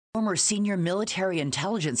former senior military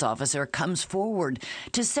intelligence officer comes forward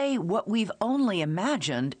to say what we've only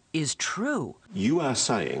imagined is true. You are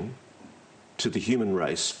saying to the human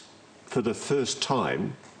race, for the first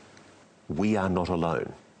time, we are not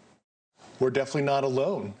alone. We're definitely not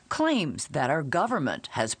alone. Claims that our government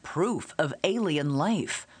has proof of alien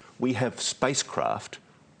life. We have spacecraft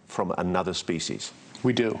from another species.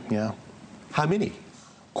 We do, yeah. How many?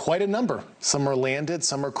 Quite a number. Some are landed,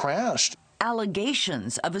 some are crashed.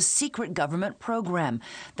 Allegations of a secret government program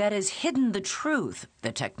that has hidden the truth,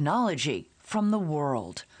 the technology, from the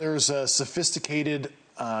world. There's a sophisticated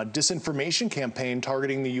disinformation campaign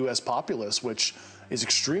targeting the U.S. populace, which is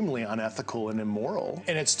extremely unethical and immoral,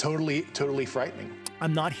 and it's totally frightening.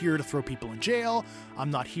 I'm not here to throw people in jail. I'm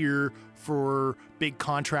not here for big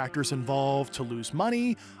contractors involved to lose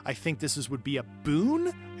money. I think this would be a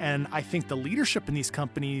boon, and I think the leadership in these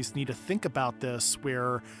companies need to think about this,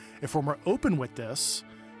 where if we're more open with this,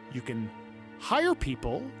 you can hire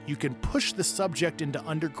people, you can push the subject into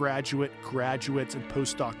undergraduate, graduates, and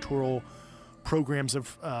postdoctoral programs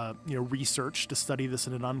of research to study this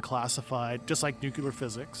in an unclassified, just like nuclear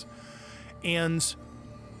physics. And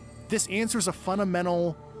this answers a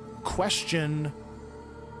fundamental question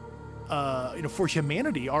for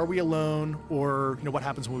humanity. Are we alone, or what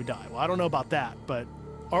happens when we die? Well, I don't know about that, but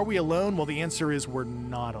are we alone? Well, the answer is we're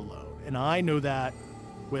not alone. And I know that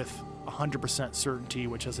with 100% certainty,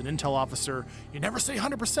 which as an intel officer, you never say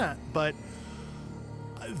 100%, but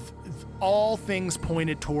all things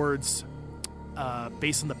pointed towards,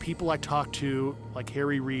 based on the people I talked to, like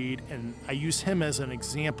Harry Reid, and I use him as an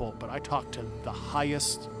example, but I talked to the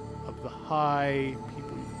highest of the high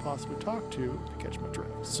people you could possibly talk to catch my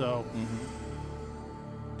drift. So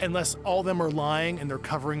unless all of them are lying and they're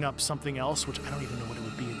covering up something else, which I don't even know what it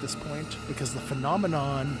would be at this point, because the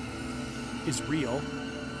phenomenon is real.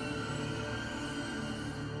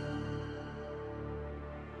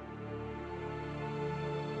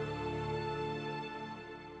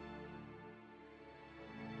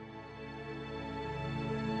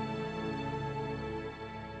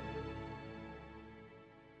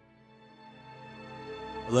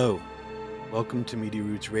 Hello, welcome to Media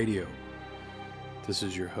Roots Radio. This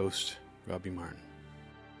is your host, Robbie Martin.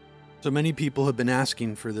 So many people have been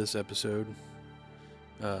asking for this episode.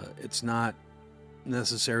 It's not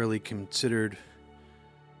necessarily considered,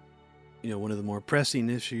 one of the more pressing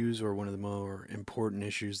issues or one of the more important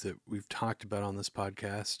issues that we've talked about on this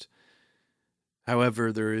podcast.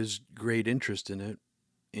 However, there is great interest in it,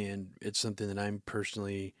 and it's something that I'm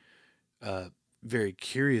personally very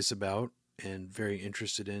curious about and very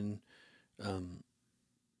interested in,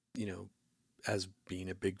 as being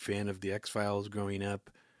a big fan of the X-Files growing up.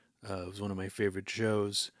 It was one of my favorite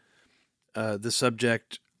shows. The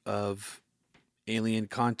subject of alien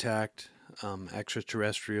contact,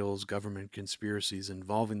 extraterrestrials, government conspiracies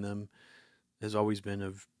involving them has always been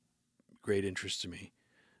of great interest to me.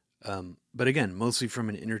 But again, mostly from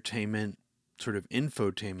an entertainment, sort of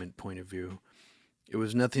infotainment point of view. It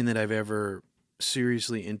was nothing that I've ever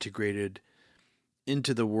seriously integrated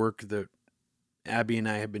into the work that Abby and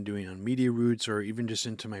I have been doing on Media Roots, or even just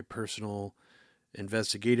into my personal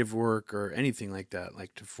investigative work or anything like that,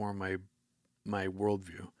 like to form my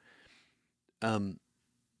worldview.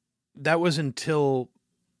 That was until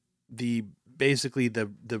the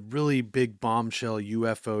really big bombshell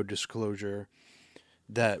UFO disclosure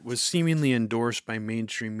that was seemingly endorsed by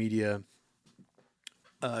mainstream media,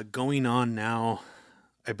 going on now,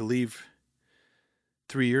 I believe,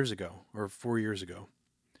 3 years ago or 4 years ago.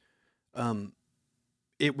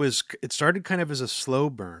 It started kind of as a slow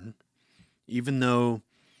burn, even though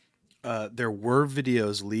there were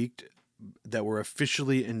videos leaked that were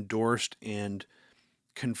officially endorsed and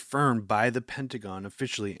confirmed by the Pentagon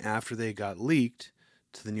officially after they got leaked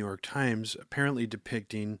to the New York Times, apparently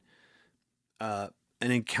depicting an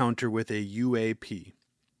encounter with a UAP.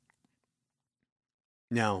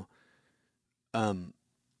 Now,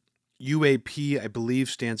 UAP, I believe,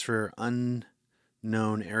 stands for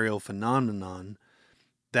Unknown Aerial Phenomenon.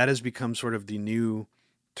 That has become sort of the new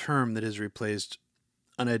term that has replaced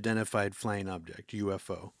Unidentified Flying Object,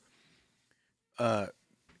 UFO.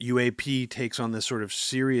 UAP takes on this sort of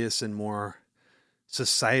serious and more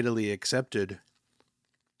societally accepted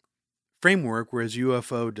framework, whereas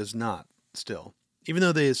UFO does not still, even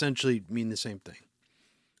though they essentially mean the same thing.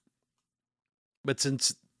 But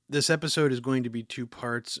since this episode is going to be 2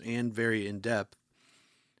 parts and very in-depth,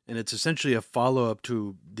 and it's essentially a follow-up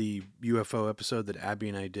to the UFO episode that Abby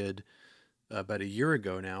and I did about a year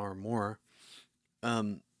ago now or more,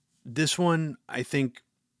 this one, I think,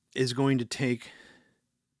 is going to take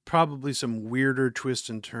probably some weirder twists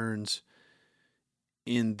and turns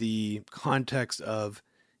in the context of,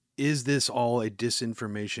 is this all a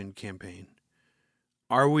disinformation campaign?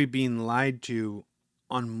 Are we being lied to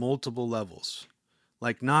on multiple levels?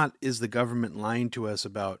 Like, not is the government lying to us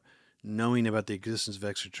about knowing about the existence of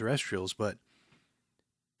extraterrestrials, but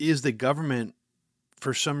is the government,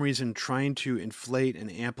 for some reason, trying to inflate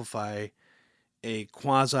and amplify a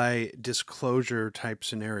quasi-disclosure type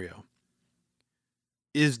scenario?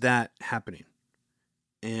 Is that happening?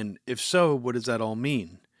 And if so, what does that all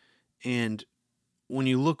mean? And when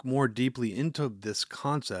you look more deeply into this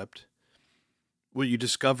concept, what you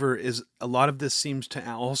discover is a lot of this seems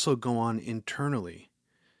to also go on internally,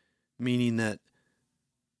 meaning that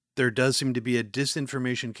there does seem to be a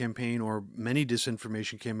disinformation campaign, or many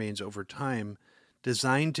disinformation campaigns over time,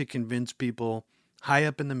 designed to convince people high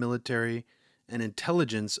up in the military and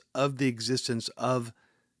intelligence of the existence of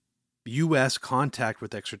U.S. contact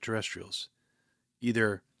with extraterrestrials,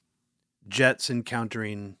 either jets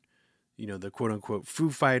encountering, the quote unquote Foo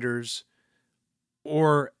Fighters,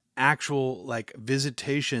 or actual like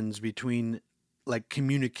visitations between, like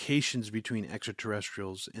communications between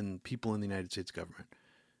extraterrestrials and people in the United States government,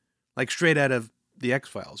 like straight out of the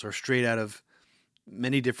X-Files or straight out of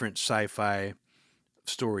many different sci-fi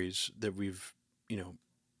stories that we've,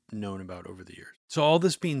 known about over the years. So all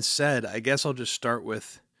this being said, I guess I'll just start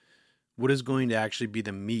with what is going to actually be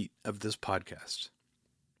the meat of this podcast.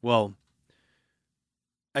 Well,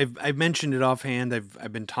 I've mentioned it offhand.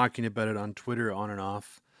 I've been talking about it on Twitter on and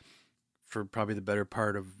off for probably the better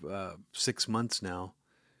part of 6 months now.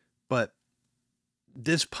 But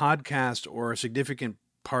this podcast, or a significant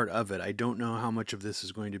part of it, I don't know how much of this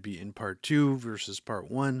is going to be in part 2 versus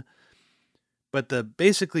part 1. But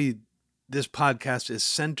basically this podcast is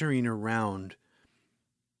centering around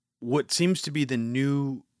what seems to be the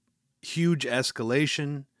new huge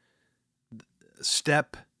escalation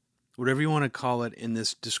step, whatever you want to call it, in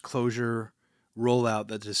this disclosure rollout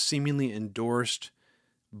that is seemingly endorsed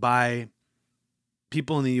by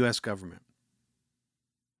people in the U.S. government.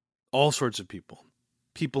 All sorts of people.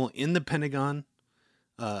 People in the Pentagon,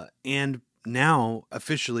 and now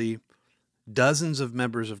officially dozens of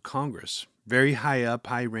members of Congress, very high up,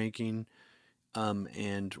 high ranking,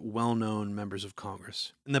 and well-known members of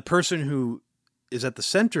Congress. And the person who is at the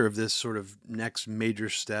center of this sort of next major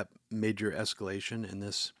step, major escalation in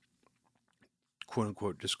this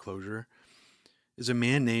quote-unquote disclosure is a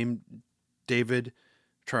man named David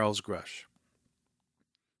Charles Grusch.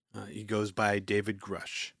 He goes by David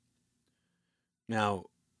Grusch. Now,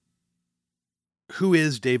 who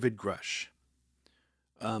is David Grusch?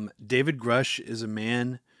 David Grusch is a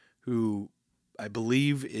man who I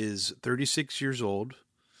believe is 36 years old.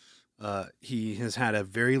 He has had a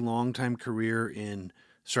very long time career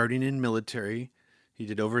starting in military. He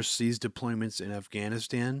did overseas deployments in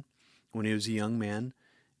Afghanistan when he was a young man.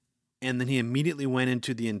 And then he immediately went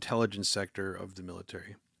into the intelligence sector of the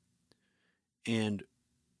military. And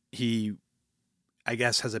he, I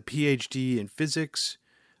guess, has a PhD in physics.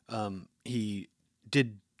 He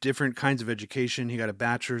did different kinds of education. He got a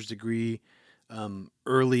bachelor's degree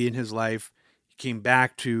early in his life. He came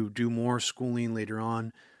back to do more schooling later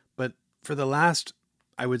on. But for the last,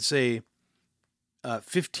 I would say,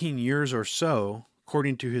 15 years or so,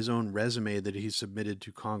 according to his own resume that he submitted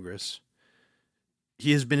to Congress,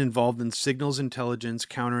 he has been involved in signals intelligence,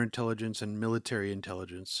 counterintelligence, and military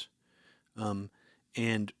intelligence,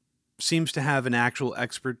 and seems to have an actual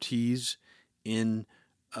expertise in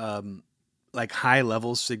like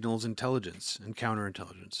high-level signals intelligence and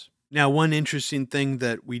counterintelligence. Now, one interesting thing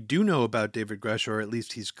that we do know about David Grusch, or at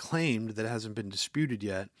least he's claimed that hasn't been disputed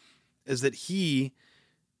yet, is that he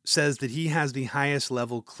says that he has the highest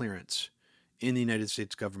level clearance in the United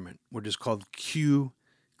States government, which is called Q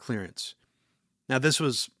clearance. Now, this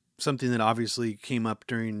was something that obviously came up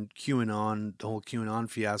during QAnon, the whole QAnon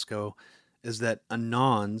fiasco, is that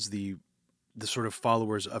Anons, the sort of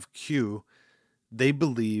followers of Q, they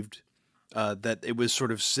believed that it was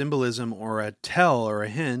sort of symbolism or a tell or a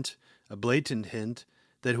hint, a blatant hint,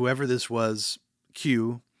 that whoever this was,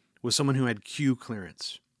 Q, was someone who had Q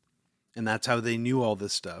clearance. And that's how they knew all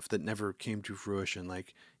this stuff that never came to fruition,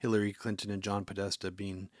 like Hillary Clinton and John Podesta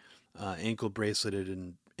being ankle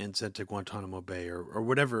braceleted and sent to Guantanamo Bay, or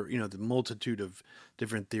whatever, the multitude of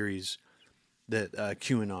different theories that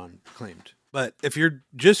QAnon claimed. But if you're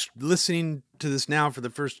just listening to this now for the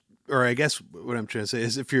first, or I guess what I'm trying to say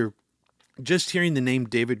is, if you're just hearing the name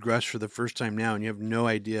David Grusch for the first time now and you have no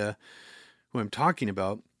idea who I'm talking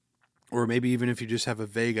about, or maybe even if you just have a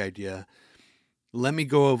vague idea, let me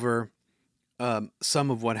go over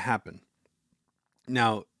some of what happened.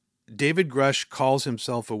 Now, David Grusch calls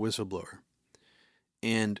himself a whistleblower,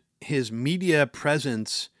 and his media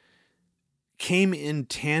presence came in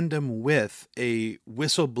tandem with a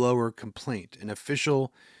whistleblower complaint, an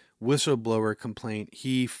official whistleblower complaint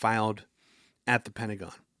he filed at the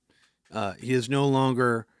Pentagon. He is no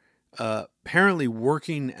longer apparently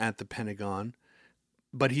working at the Pentagon,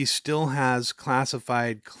 but he still has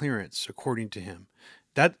classified clearance, according to him.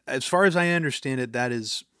 That, as far as I understand it, that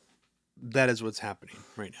is what's happening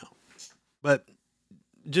right now. But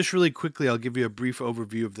just really quickly, I'll give you a brief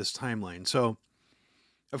overview of this timeline. So,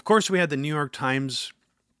 of course, we had the New York Times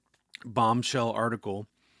bombshell article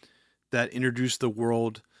that introduced the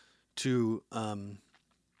world to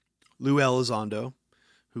Lou Elizondo,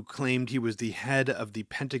 who claimed he was the head of the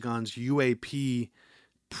Pentagon's UAP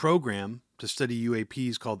program to study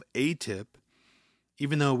UAPs called ATIP,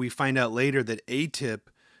 even though we find out later that ATIP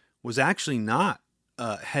was actually not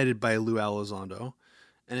headed by Lou Elizondo,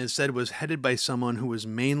 and instead was headed by someone who was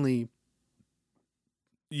mainly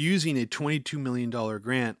using a $22 million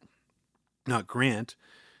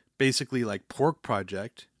basically like pork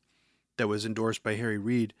project that was endorsed by Harry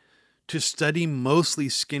Reid to study mostly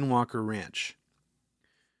Skinwalker Ranch.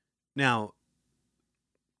 Now,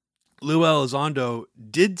 Lou Elizondo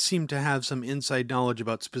did seem to have some inside knowledge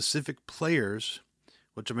about specific players,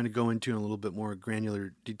 which I'm going to go into in a little bit more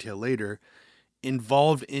granular detail later,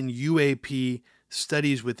 involved in UAP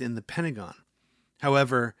studies within the Pentagon.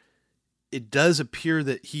 However, it does appear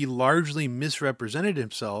that he largely misrepresented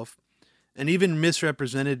himself and even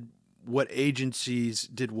misrepresented what agencies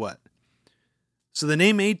did what. So the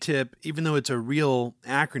name ATIP, even though it's a real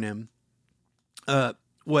acronym,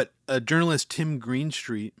 what journalist Tim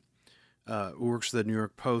Greenstreet, who works for the New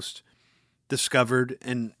York Post, discovered,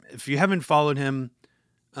 and if you haven't followed him,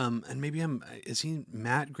 and maybe is he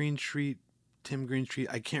Matt Greenstreet, Tim Greenstreet?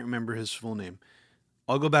 I can't remember his full name.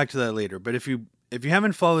 I'll go back to that later. But if you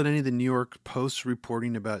haven't followed any of the New York Post's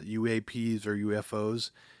reporting about UAPs or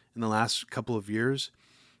UFOs in the last couple of years,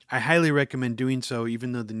 I highly recommend doing so,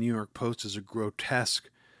 even though the New York Post is a grotesque,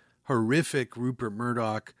 horrific Rupert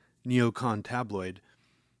Murdoch neocon tabloid.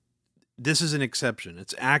 This is an exception.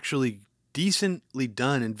 It's actually decently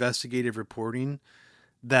done investigative reporting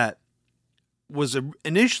that was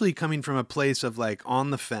initially coming from a place of like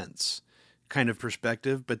on the fence kind of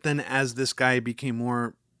perspective. But then as this guy became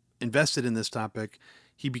more invested in this topic,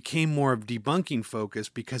 he became more of debunking focus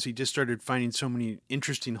because he just started finding so many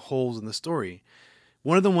interesting holes in the story.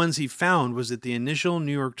 One of the ones he found was that the initial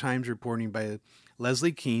New York Times reporting by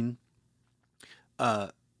Leslie Kean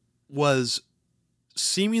was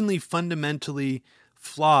seemingly fundamentally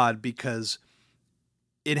flawed because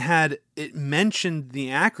it mentioned the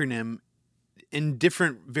acronym in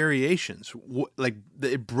different variations. Like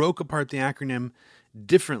it broke apart the acronym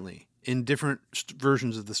differently in different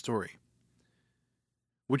versions of the story,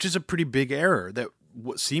 which is a pretty big error that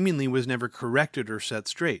seemingly was never corrected or set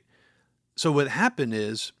straight. So what happened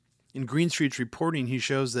is, in Greenstreet's reporting, he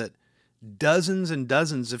shows that dozens and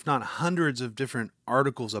dozens, if not hundreds of different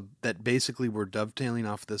articles that basically were dovetailing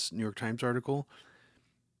off this New York Times article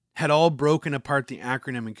had all broken apart the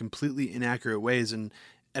acronym in completely inaccurate ways. And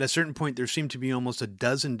at a certain point, there seemed to be almost a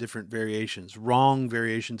dozen different variations, wrong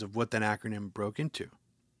variations of what that acronym broke into.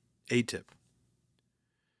 ATIP.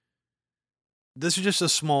 This is just a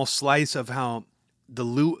small slice of how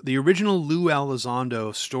the original Lou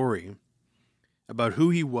Elizondo story about who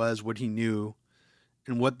he was, what he knew,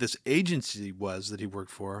 and what this agency was that he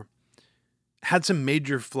worked for had some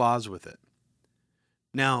major flaws with it.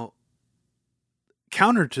 Now,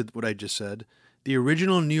 counter to what I just said, the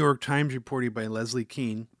original New York Times reporting by Leslie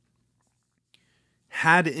Kean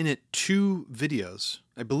had in it 2 videos.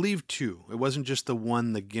 I believe 2. It wasn't just the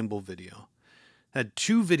one, the gimbal video. It had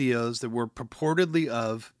 2 videos that were purportedly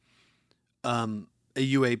of a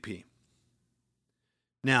UAP.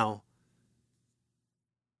 Now,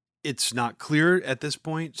 it's not clear at this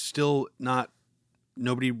point,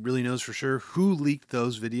 nobody really knows for sure who leaked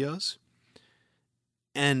those videos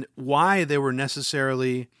and why they were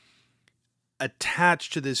necessarily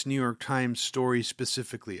attached to this New York Times story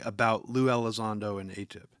specifically about Lou Elizondo and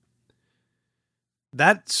ATIP.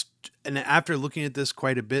 And after looking at this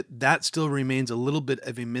quite a bit, that still remains a little bit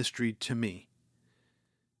of a mystery to me.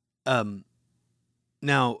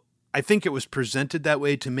 Now, I think it was presented that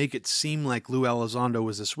way to make it seem like Lou Elizondo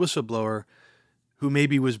was this whistleblower who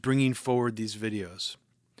maybe was bringing forward these videos.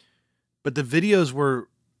 But the videos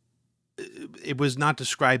it was not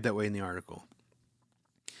described that way in the article.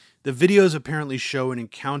 The videos apparently show an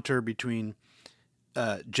encounter between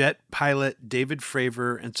jet pilot David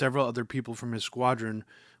Fravor and several other people from his squadron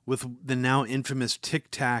with the now infamous Tic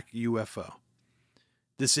Tac UFO.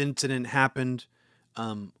 This incident happened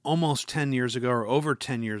almost 10 years ago, or over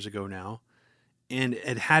 10 years ago now, and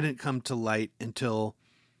it hadn't come to light until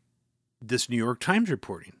this New York Times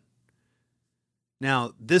reporting.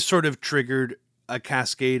 Now, this sort of triggered a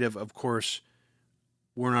cascade of course,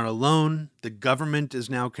 we're not alone. The government is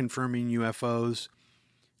now confirming UFOs.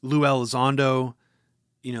 Lou Elizondo,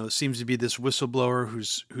 seems to be this whistleblower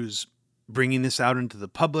who's bringing this out into the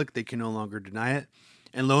public. They can no longer deny it.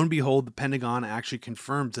 And lo and behold, the Pentagon actually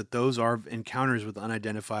confirms that those are encounters with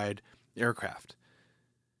unidentified aircraft.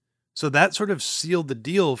 So that sort of sealed the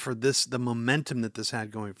deal for the momentum that this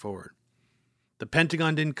had going forward. The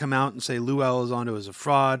Pentagon didn't come out and say Lou Elizondo is a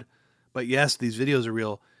fraud, but yes, these videos are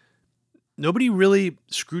real. Nobody really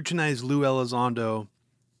scrutinized Lou Elizondo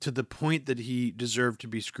to the point that he deserved to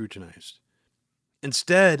be scrutinized.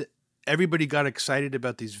 Instead, everybody got excited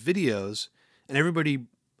about these videos, and everybody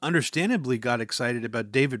understandably got excited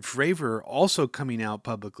about David Fravor also coming out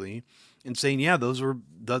publicly and saying, yeah,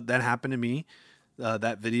 that happened to me.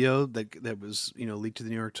 That video that was, leaked to the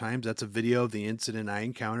New York Times, that's a video of the incident I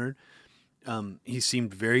encountered. He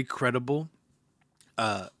seemed very credible.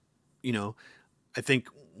 I think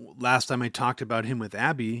last time I talked about him with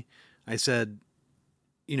Abby, I said,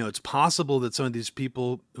 it's possible that some of these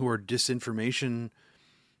people who are disinformation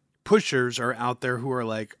pushers are out there who are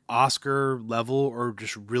like Oscar level or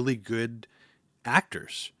just really good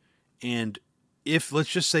actors. And if, let's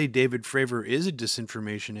just say, David Fravor is a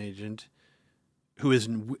disinformation agent who is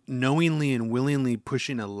knowingly and willingly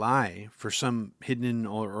pushing a lie for some hidden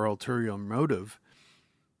or ulterior motive,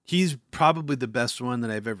 he's probably the best one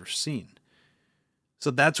that I've ever seen.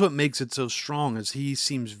 So that's what makes it so strong, is he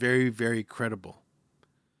seems very, very credible.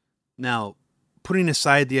 Now, putting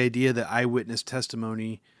aside the idea that eyewitness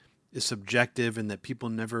testimony is subjective and that people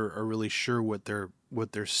never are really sure what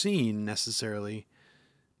they're seeing necessarily,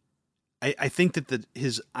 I think that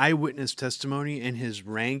his eyewitness testimony and his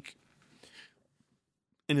rank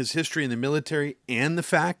and his history in the military, and the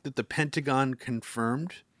fact that the Pentagon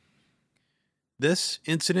confirmed this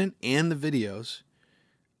incident and the videos,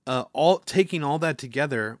 taking all that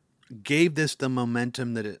together, gave this the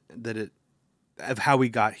momentum that it of how we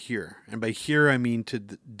got here. And by here, I mean to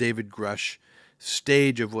the David Grusch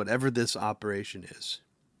stage of whatever this operation is.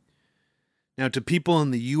 Now, to people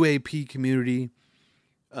in the UAP community,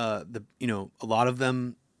 a lot of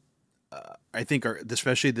them, I think, are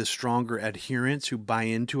especially the stronger adherents who buy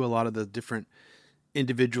into a lot of the different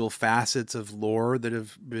individual facets of lore that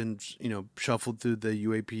have been, shuffled through the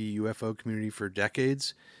UAP UFO community for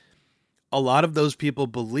decades. A lot of those people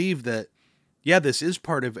believe that, yeah, this is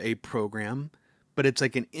part of a program, but it's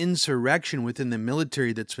like an insurrection within the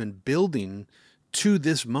military that's been building to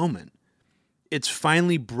this moment. It's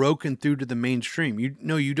finally broken through to the mainstream.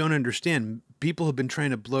 You don't understand. People have been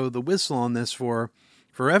trying to blow the whistle on this for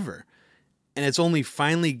forever. And it's only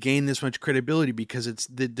finally gained this much credibility because it's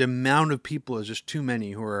the amount of people is just too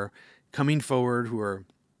many who are coming forward, who are,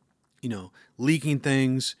 leaking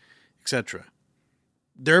things, etc.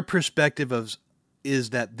 Their perspective is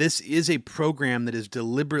that this is a program that is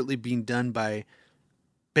deliberately being done by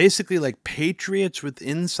basically like patriots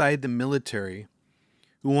inside the military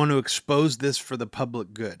who want to expose this for the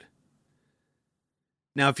public good.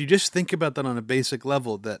 Now, if you just think about that on a basic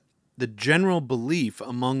level, that the general belief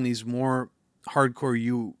among these more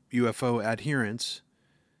hardcore UFO adherents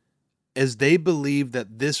is they believe that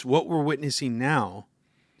what we're witnessing now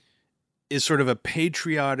is sort of a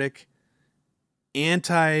patriotic,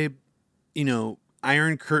 Iron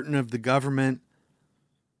Curtain of the government,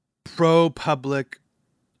 pro-public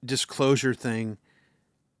disclosure thing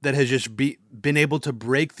that has just been able to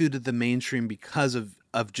break through to the mainstream because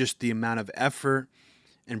of just the amount of effort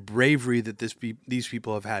and bravery that these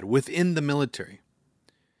people have had within the military.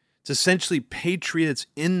 It's essentially patriots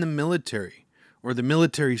in the military or the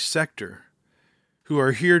military sector who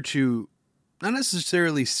are here to not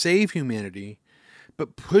necessarily save humanity,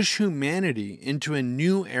 but push humanity into a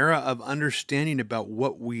new era of understanding about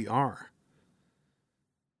what we are.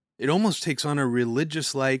 It almost takes on a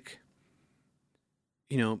religious-like,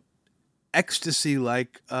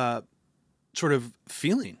 ecstasy-like sort of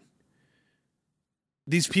feeling.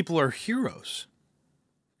 These people are heroes.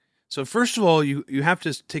 So first of all, you have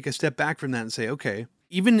to take a step back from that and say, okay,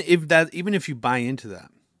 even if you buy into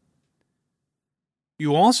that,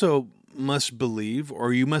 you also must believe,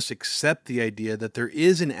 or you must accept the idea that there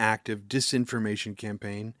is an active disinformation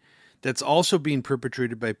campaign that's also being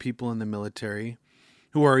perpetrated by people in the military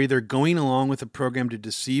who are either going along with a program to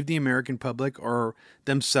deceive the American public or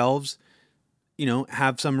themselves,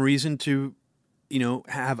 have some reason to,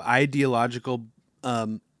 have ideological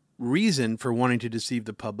reason for wanting to deceive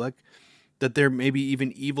the public, that there may be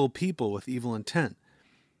even evil people with evil intent.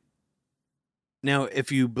 Now,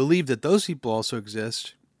 if you believe that those people also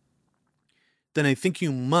exist, then I think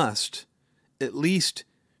you must at least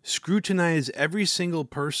scrutinize every single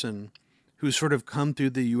person who's sort of come through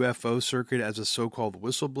the UFO circuit as a so-called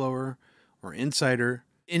whistleblower or insider.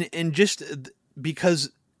 And just because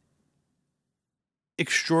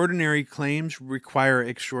extraordinary claims require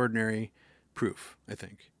extraordinary proof, I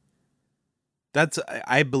think.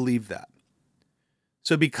 I believe that.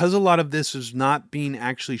 So because a lot of this is not being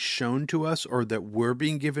actually shown to us, or that we're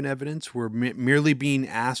being given evidence, we're merely being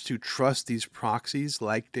asked to trust these proxies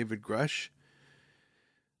like David Grusch,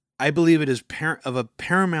 I believe it is of a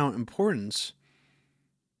paramount importance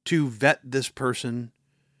to vet this person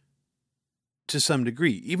to some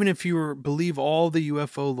degree, even if you believe all the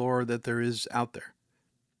UFO lore that there is out there.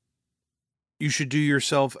 You should do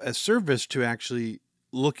yourself a service to actually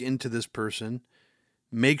look into this person,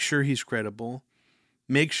 make sure he's credible,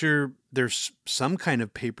 make sure there's some kind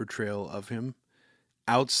of paper trail of him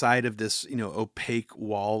outside of this, opaque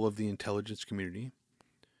wall of the intelligence community.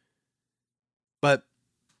 But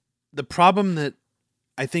the problem that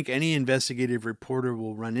I think any investigative reporter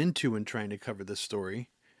will run into when trying to cover this story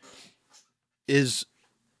is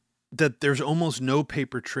that there's almost no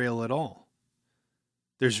paper trail at all.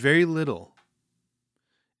 There's very little.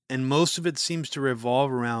 And most of it seems to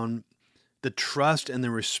revolve around the trust and the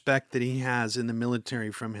respect that he has in the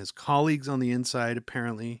military from his colleagues on the inside,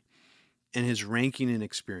 apparently, and his ranking and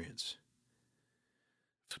experience.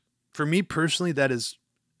 For me personally, that is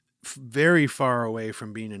very far away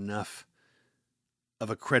from being enough of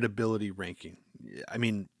a credibility ranking. I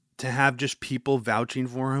mean, to have just people vouching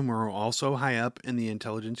for him who are also high up in the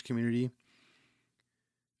intelligence community,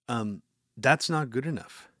 that's not good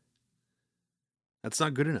enough. That's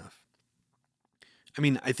not good enough. I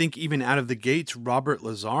mean, I think even out of the gates, Robert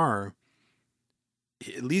Lazar,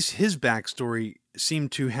 at least his backstory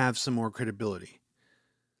seemed to have some more credibility.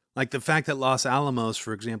 Like the fact that Los Alamos,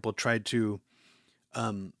 for example, tried to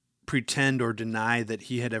pretend or deny that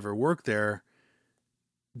he had ever worked there.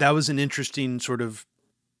 That was an interesting sort of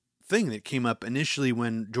thing that came up initially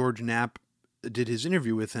when George Knapp did his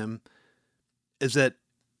interview with him, is that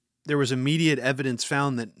there was immediate evidence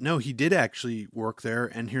found that no, he did actually work there,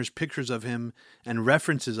 and here's pictures of him and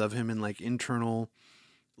references of him in like internal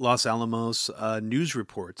Los Alamos news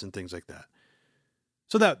reports and things like that.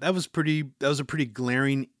 So that was a pretty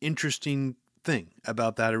glaring, interesting thing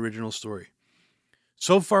about that original story.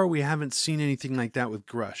 So far, we haven't seen anything like that with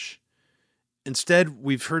Grusch. Instead,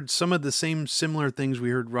 we've heard some of the same similar things we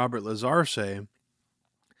heard Robert Lazar say,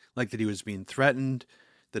 like that he was being threatened,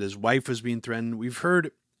 that his wife was being threatened. We've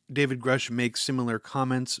heard David Grusch make similar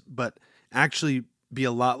comments, but actually be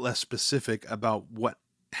a lot less specific about what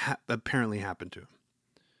apparently happened to him.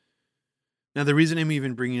 Now, the reason I'm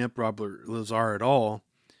even bringing up Robert Lazar at all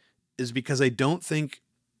is because I don't think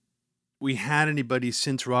we had anybody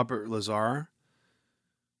since Robert Lazar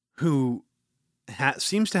who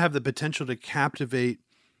seems to have the potential to captivate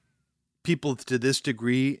people to this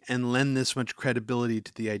degree and lend this much credibility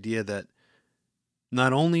to the idea that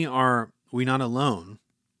not only are we not alone,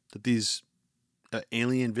 that these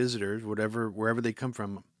alien visitors, wherever they come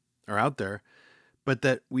from, are out there, but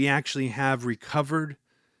that we actually have recovered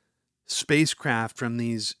spacecraft from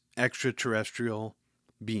these extraterrestrial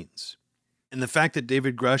beings. And the fact that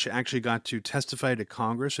David Grusch actually got to testify to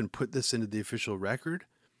Congress and put this into the official record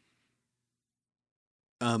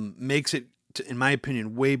makes it, in my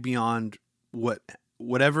opinion, way beyond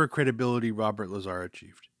whatever credibility Robert Lazar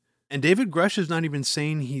achieved. And David Grusch is not even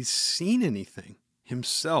saying he's seen anything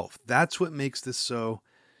himself. That's what makes this so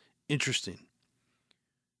interesting.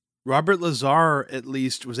 Robert Lazar, at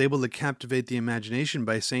least, was able to captivate the imagination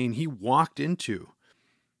by saying he walked into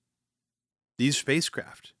these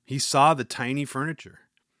spacecraft. He saw the tiny furniture.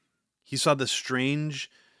 He saw the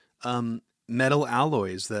strange metal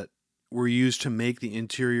alloys that were used to make the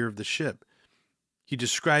interior of the ship. He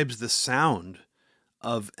describes the sound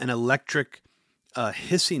of an electric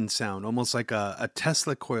hissing sound, almost like a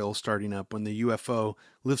Tesla coil starting up when the UFO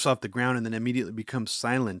lifts off the ground and then immediately becomes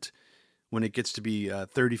silent when it gets to be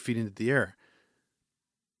 30 feet into the air.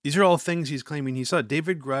 These are all things he's claiming he saw.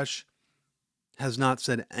 David Grusch has not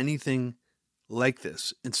said anything like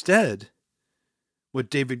this. Instead, what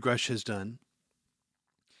David Grusch has done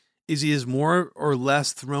is he has more or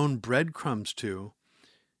less thrown breadcrumbs to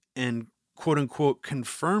and quote-unquote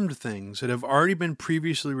confirmed things that have already been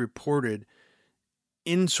previously reported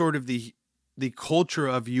in sort of the culture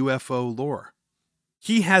of UFO lore.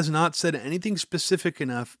 He has not said anything specific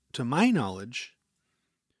enough, to my knowledge,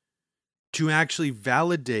 to actually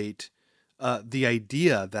validate the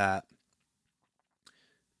idea that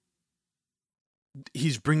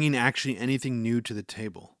he's bringing actually anything new to the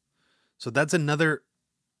table. So that's another,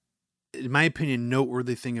 in my opinion,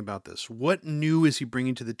 noteworthy thing about this. What new is he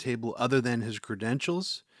bringing to the table other than his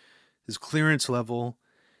credentials, his clearance level,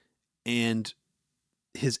 and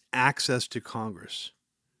his access to Congress?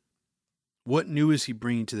 What new is he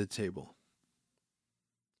bringing to the table?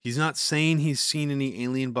 He's not saying he's seen any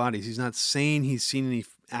alien bodies. He's not saying he's seen any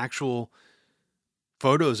actual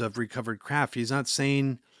photos of recovered craft. He's not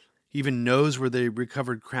saying he even knows where the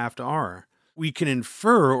recovered craft are. We can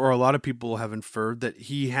infer, or a lot of people have inferred, that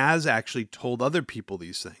he has actually told other people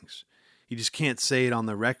these things. He just can't say it on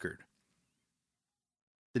the record.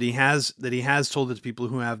 That he has told it to people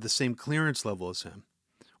who have the same clearance level as him.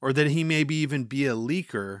 Or that he maybe even be a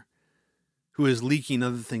leaker who is leaking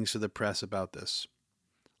other things to the press about this.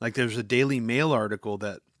 Like there's a Daily Mail article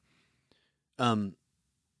that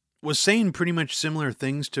was saying pretty much similar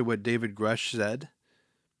things to what David Grusch said.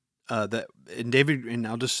 And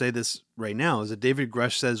I'll just say this right now, is that David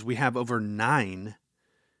Grusch says we have over 9,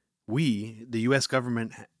 the U.S.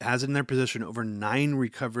 government has in their possession over 9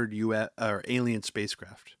 recovered alien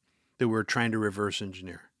spacecraft that we're trying to reverse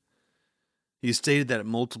engineer. He stated that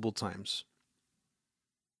multiple times.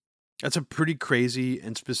 That's a pretty crazy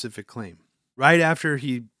and specific claim. Right after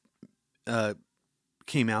he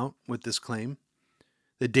came out with this claim,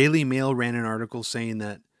 the Daily Mail ran an article saying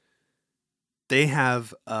that they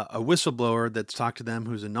have a whistleblower that's talked to them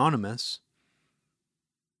who's anonymous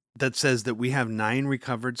that says that we have 9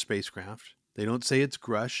 recovered spacecraft. They don't say it's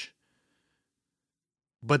Grusch,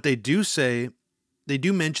 but they do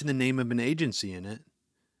mention the name of an agency in it.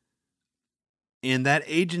 And that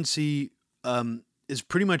agency is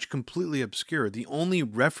pretty much completely obscure. The only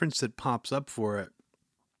reference that pops up for it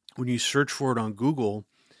when you search for it on Google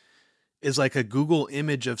is like a Google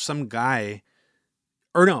image of some guy,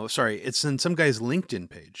 or no, sorry, it's in some guy's LinkedIn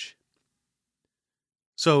page.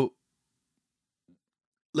 So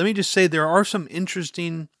let me just say there are some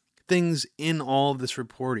interesting things in all of this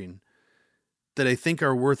reporting that I think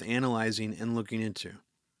are worth analyzing and looking into.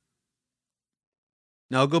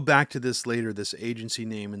 Now, I'll go back to this later, this agency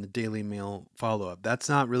name and the Daily Mail follow-up. That's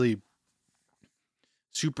not really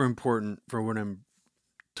super important for what I'm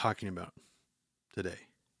talking about today.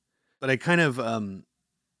 But I kind of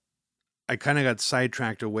got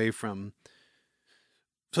sidetracked away from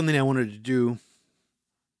something I wanted to do,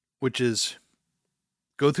 which is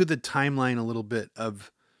go through the timeline a little bit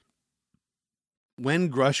of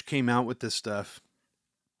when Grusch came out with this stuff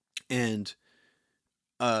and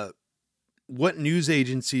what news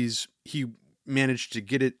agencies he managed to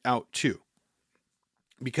get it out to.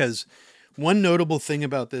 Because one notable thing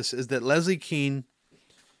about this is that Leslie Kean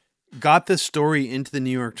got this story into the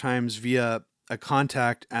New York Times via a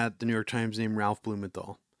contact at the New York Times named Ralph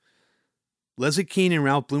Blumenthal. Leslie Kean and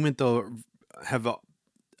Ralph Blumenthal have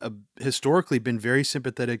historically been very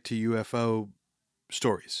sympathetic to UFO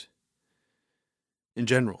stories in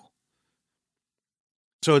general.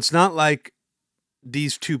 So it's not like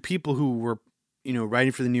these two people who were,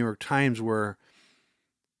 writing for the New York Times were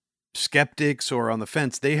skeptics or on the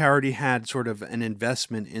fence. They already had sort of an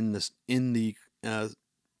investment in this, in the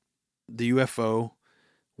UFO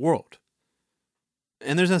world.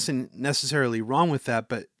 And there's nothing necessarily wrong with that,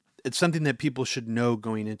 but it's something that people should know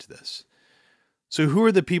going into this. So who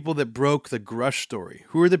are the people that broke the Grusch story?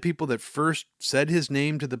 Who are the people that first said his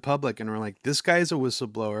name to the public and were like, this guy is a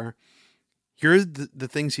whistleblower. Here's the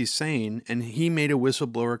things he's saying. And he made a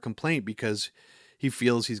whistleblower complaint because he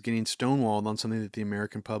feels he's getting stonewalled on something that the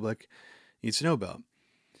American public needs to know about.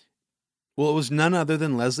 Well, it was none other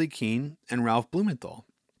than Leslie Kean and Ralph Blumenthal.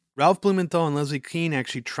 Ralph Blumenthal and Leslie Kean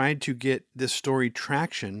actually tried to get this story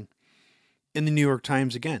traction in the New York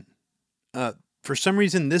Times again. For some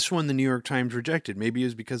reason, this one the New York Times rejected. Maybe it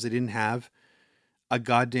was because they didn't have a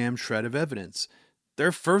goddamn shred of evidence.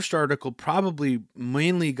 Their first article probably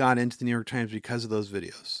mainly got into the New York Times because of those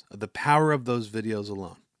videos, of the power of those videos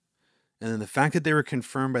alone. And then the fact that they were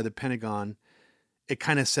confirmed by the Pentagon, it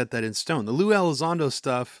kind of set that in stone. The Lou Elizondo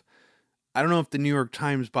stuff, I don't know if the New York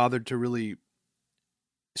Times bothered to really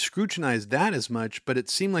scrutinize that as much, but it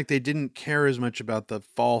seemed like they didn't care as much about the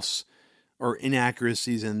false or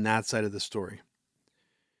inaccuracies in that side of the story,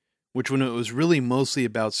 which when it was really mostly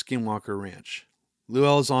about Skinwalker Ranch. Lou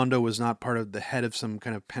Elizondo was not part of the head of some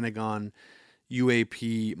kind of Pentagon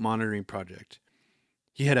UAP monitoring project.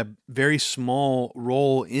 He had a very small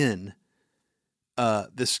role in the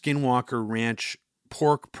Skinwalker Ranch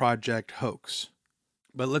pork project hoax.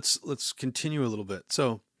 But let's continue a little bit.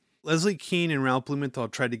 So Leslie Kean and Ralph Blumenthal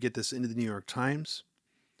tried to get this into the New York Times,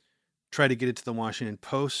 tried to get it to the Washington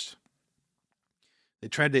Post. They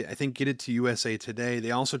tried to, I think, get it to USA Today.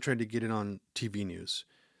 They also tried to get it on TV news.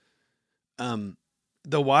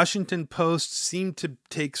 The Washington Post seemed to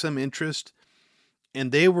take some interest,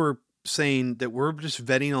 and they were saying that we're just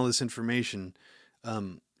vetting all this information.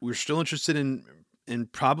 We're still interested in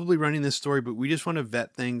probably running this story, but we just want to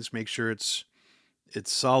vet things, make sure it's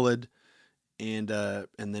solid, and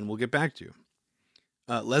then we'll get back to you.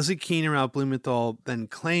 Leslie Kean and Ralph Blumenthal then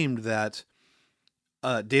claimed that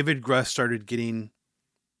David Grusch started getting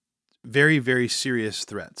very, very serious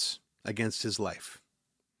threats against his life,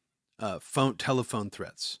 telephone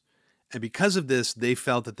threats. And because of this, they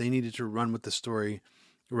felt that they needed to run with the story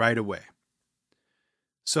right away.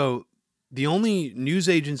 So the only news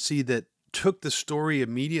agency that took the story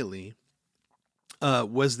immediately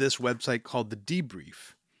was this website called The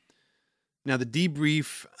Debrief. Now, The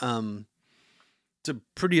Debrief, it's a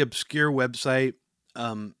pretty obscure website,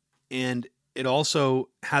 and it also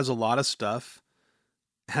has a lot of stuff.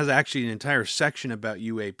 It has actually an entire section about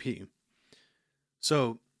UAP.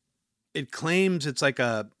 So it claims it's like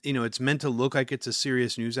it's meant to look like it's a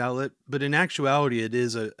serious news outlet, but in actuality, it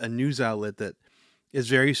is a news outlet that is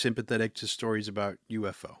very sympathetic to stories about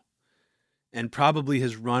UFO and probably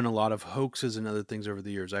has run a lot of hoaxes and other things over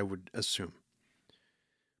the years, I would assume.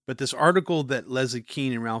 But this article that Leslie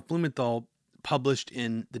Kean and Ralph Blumenthal published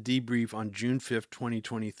in The Debrief on June 5th,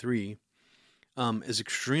 2023, is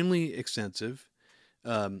extremely extensive.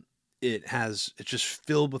 It's just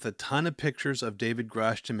filled with a ton of pictures of David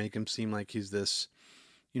Grusch to make him seem like he's this,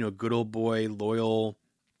 good old boy, loyal,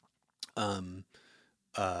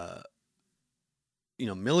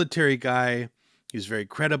 military guy. He's very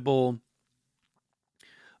credible.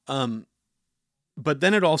 But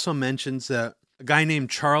then it also mentions that a guy named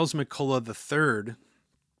Charles McCullough III,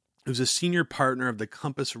 who's a senior partner of the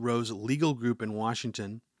Compass Rose legal group in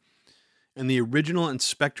Washington, and the original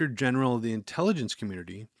Inspector General of the intelligence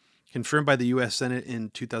community, confirmed by the U.S. Senate in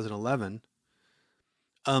 2011,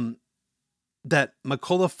 that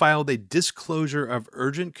McCullough filed a disclosure of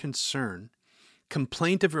urgent concern,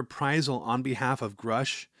 complaint of reprisal on behalf of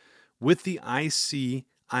Grusch with the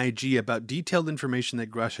ICIG about detailed information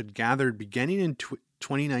that Grusch had gathered beginning in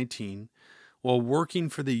 2019 while working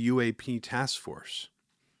for the UAP task force.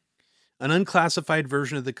 An unclassified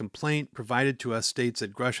version of the complaint provided to us states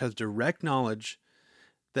that Grusch has direct knowledge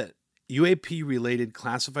that UAP-related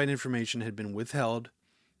classified information had been withheld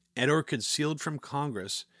and or concealed from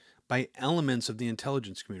Congress by elements of the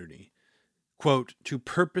intelligence community, quote, to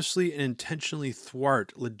purposely and intentionally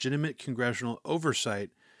thwart legitimate congressional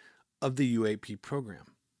oversight of the UAP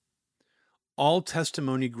program. All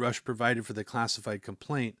testimony Grusch provided for the classified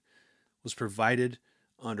complaint was provided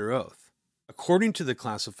under oath. According to the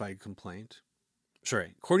unclassified complaint,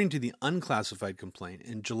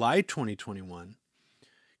 in July 2021,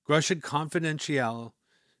 Grusch had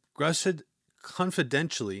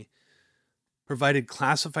confidentially provided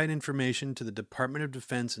classified information to the Department of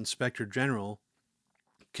Defense Inspector General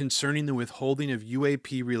concerning the withholding of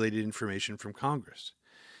UAP-related information from Congress.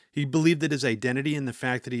 He believed that his identity and the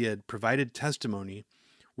fact that he had provided testimony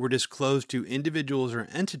were disclosed to individuals or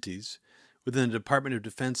entities within the Department of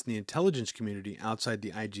Defense and the intelligence community outside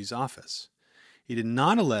the IG's office. He did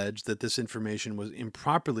not allege that this information was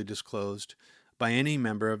improperly disclosed by any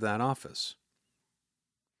member of that office.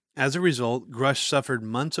 As a result, Grusch suffered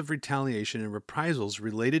months of retaliation and reprisals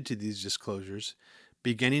related to these disclosures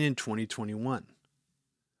beginning in 2021.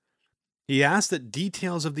 He asked that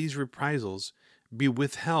details of these reprisals be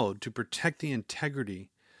withheld to protect the integrity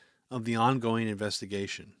of the ongoing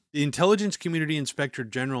investigation. The Intelligence Community Inspector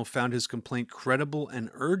General found his complaint credible and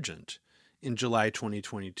urgent in July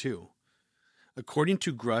 2022. According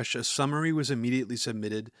to Grusch, a summary was immediately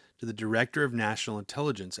submitted to the Director of National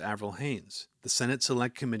Intelligence, Avril Haines, the Senate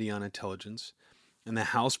Select Committee on Intelligence, and the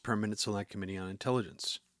House Permanent Select Committee on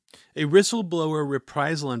Intelligence. A whistleblower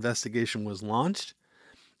reprisal investigation was launched,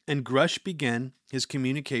 and Grusch began his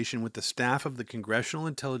communication with the staff of the Congressional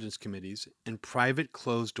Intelligence Committees in private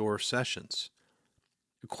closed-door sessions.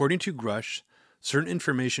 According to Grusch, certain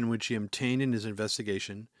information which he obtained in his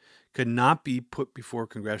investigation could not be put before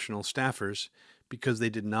congressional staffers because they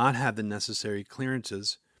did not have the necessary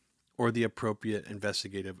clearances or the appropriate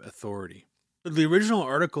investigative authority. The original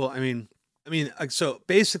article, so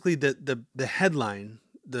basically the headline,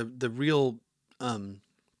 the real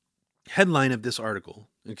headline of this article,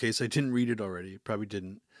 in case I didn't read it already, probably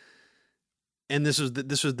didn't, and this was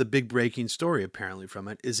the big breaking story apparently from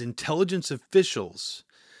it, is intelligence officials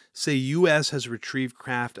say U.S. has retrieved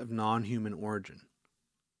craft of non-human origin.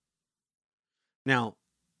 Now,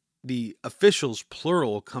 the officials,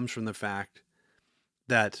 plural, comes from the fact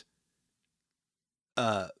that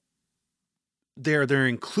they're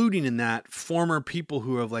including in that former people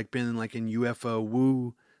who have like been like in UFO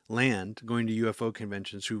woo land, going to UFO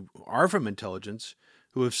conventions, who are from intelligence,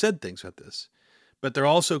 who have said things like this. But they're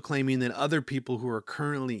also claiming that other people who are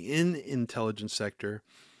currently in intelligence sector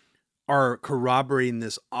are corroborating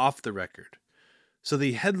this off the record. So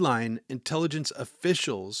the headline, intelligence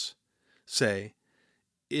officials say,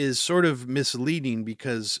 is sort of misleading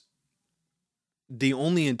because the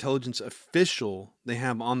only intelligence official they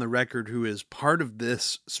have on the record who is part of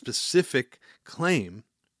this specific claim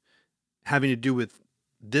having to do with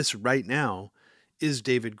this right now is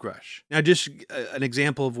David Grusch. Now, just an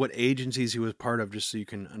example of what agencies he was part of, just so you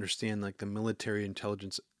can understand like the military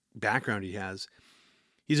intelligence background he has.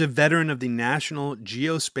 He's a veteran of the National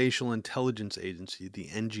Geospatial Intelligence Agency, the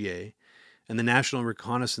NGA, and the National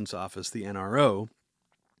Reconnaissance Office, the NRO.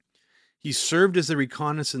 He served as the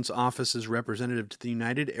Reconnaissance Office's representative to the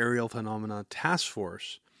United Aerial Phenomena Task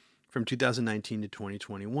Force from 2019 to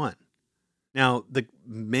 2021. Now, the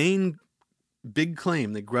main big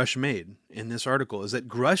claim that Grusch made in this article is that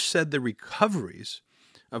Grusch said the recoveries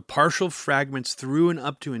of partial fragments through and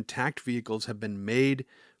up to intact vehicles have been made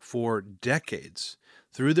for decades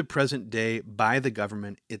through the present day by the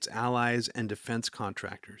government, its allies, and defense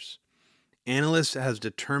contractors. Analysts have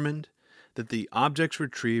determined that the objects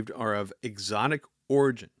retrieved are of exotic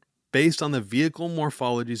origin, based on the vehicle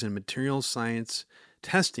morphologies and materials science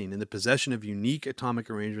testing in the possession of unique atomic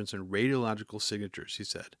arrangements and radiological signatures, he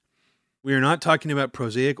said. We are not talking about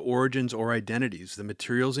prosaic origins or identities. The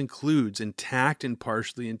materials includes intact and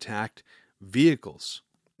partially intact vehicles.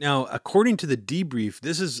 Now, according to the debrief,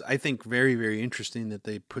 this is, I think, very, very interesting that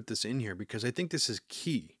they put this in here because I think this is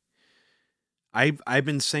key. I've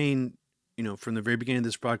been saying, from the very beginning of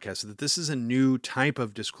this broadcast, that this is a new type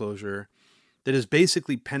of disclosure that is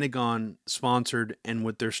basically Pentagon sponsored and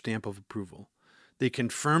with their stamp of approval. They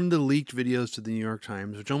confirmed the leaked videos to the New York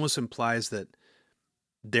Times, which almost implies that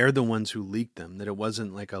they're the ones who leaked them, that it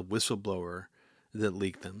wasn't like a whistleblower that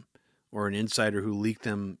leaked them or an insider who leaked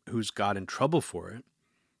them who's got in trouble for it.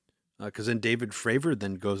 Because then David Fravor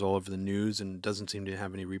then goes all over the news and doesn't seem to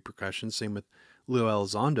have any repercussions. Same with Leo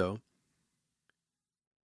Elizondo.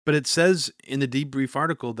 But it says in the debrief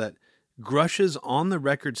article that Grusch's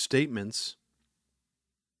on-the-record statements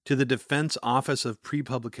to the Defense Office of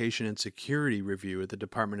Pre-Publication and Security Review at the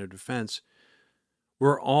Department of Defense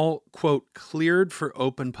were all, quote, cleared for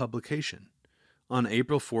open publication on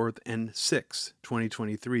April 4th and 6th,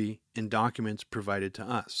 2023, in documents provided to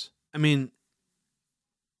us. I mean,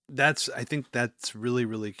 I think that's really,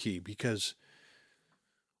 really key because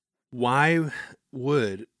why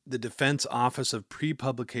would the Defense Office of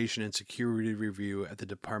Pre-Publication and Security Review at the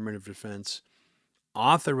Department of Defense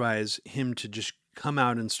authorize him to just come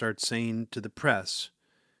out and start saying to the press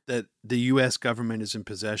that the U.S. government is in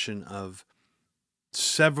possession of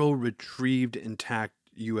several retrieved intact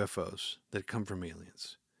UFOs that come from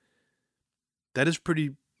aliens? That is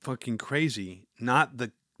pretty fucking crazy. Not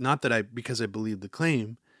that because I believe the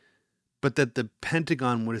claim, but that the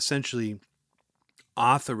Pentagon would essentially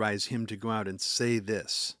authorize him to go out and say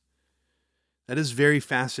this. That is very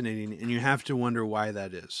fascinating, and you have to wonder why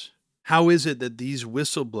that is. How is it that these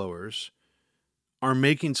whistleblowers are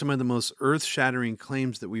making some of the most earth-shattering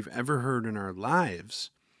claims that we've ever heard in our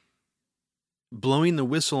lives, blowing the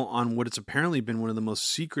whistle on what has apparently been one of the most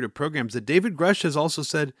secretive programs that David Grusch has also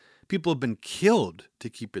said people have been killed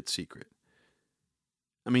to keep it secret?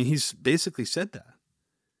 I mean, he's basically said that.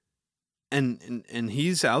 And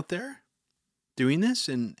he's out there doing this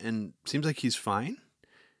and seems like he's fine.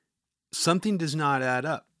 Something does not add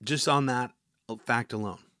up just on that fact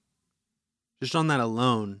alone. Just on that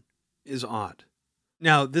alone is odd.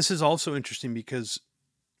 Now, this is also interesting because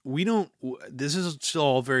this is still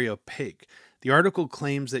all very opaque. The article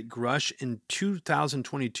claims that Grusch in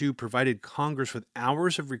 2022 provided Congress with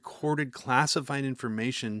hours of recorded classified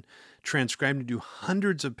information transcribed into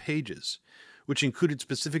hundreds of pages, which included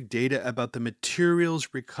specific data about the materials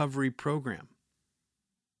recovery program.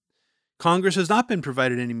 Congress has not been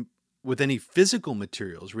provided with any physical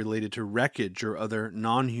materials related to wreckage or other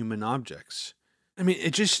non-human objects. I mean,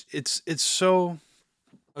 it's so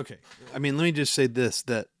okay. I mean, let me just say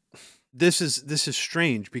that this is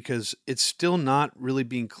strange because it's still not really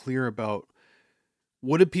being clear about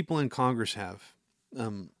what do people in Congress have?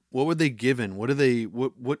 What were they given?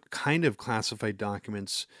 What kind of classified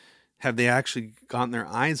documents have they actually gotten their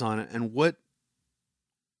eyes on it? And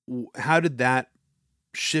how did that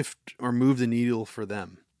shift or move the needle for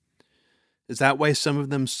them? Is that why some of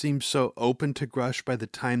them seem so open to Grusch by the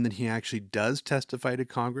time that he actually does testify to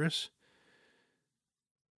Congress?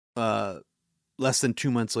 Less than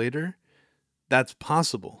 2 months later? That's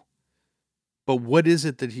possible. But what is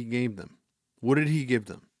it that he gave them? What did he give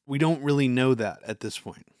them? We don't really know that at this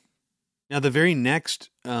point. Now, the very next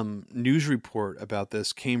news report about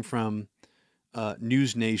this came from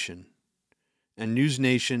News Nation. And News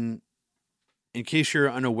Nation, in case you're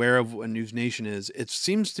unaware of what News Nation is, it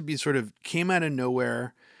seems to be sort of came out of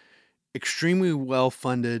nowhere, extremely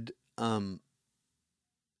well-funded,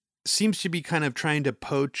 seems to be kind of trying to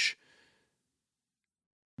poach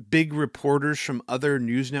big reporters from other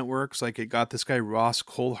news networks. Like it got this guy Ross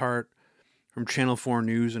Coulthart from Channel 4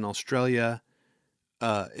 News in Australia.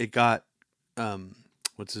 It got,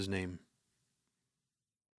 what's his name?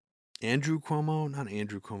 Andrew Cuomo? Not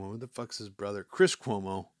Andrew Cuomo. Who the fuck's his brother? Chris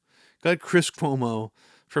Cuomo. Got Chris Cuomo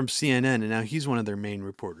from CNN, and now he's one of their main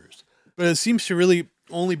reporters. But it seems to really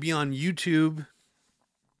only be on YouTube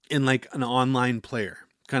in like an online player,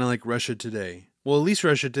 kind of like Russia Today. Well, at least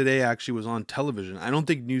Russia Today actually was on television. I don't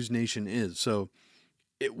think News Nation is. So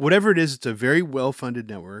whatever it is, it's a very well-funded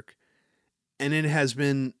network, and it has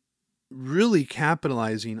been really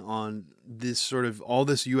capitalizing on this sort of all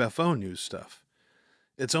this UFO news stuff.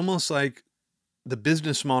 It's almost like the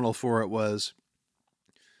business model for it was,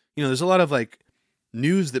 there's a lot of like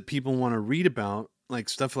news that people want to read about, like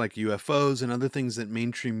stuff like UFOs and other things that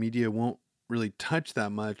mainstream media won't really touch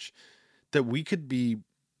that much, that we could be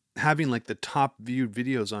having like the top viewed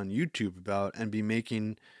videos on YouTube about and be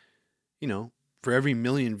making, for every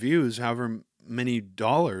million views, however many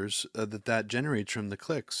dollars that generates from the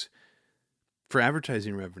clicks for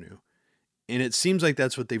advertising revenue. And it seems like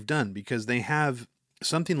that's what they've done, because they have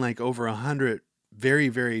something like over 100 very,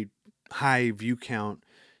 very high view count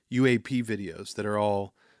UAP videos that are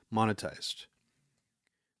all monetized.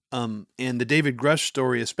 And the David Grusch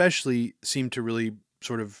story especially seemed to really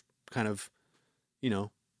sort of kind of,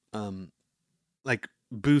 like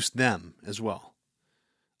boost them as well.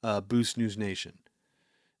 Boost News Nation.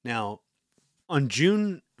 Now, on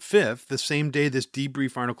June 5th, the same day this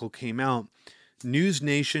debrief article came out, News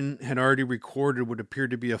Nation had already recorded what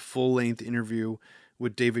appeared to be a full-length interview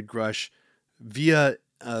with David Grusch via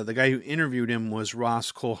the guy who interviewed him was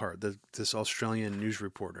Ross Coulthart, this Australian news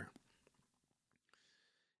reporter.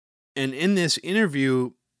 And in this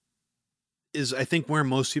interview is, I think, where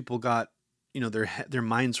most people got, their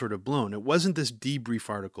mind sort of blown. It wasn't this debrief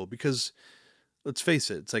article, because let's face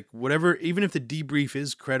it, it's like whatever, even if the debrief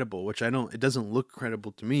is credible, which it doesn't look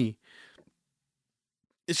credible to me,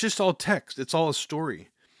 it's just all text. It's all a story.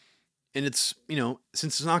 And it's,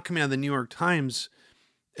 since it's not coming out of the New York Times,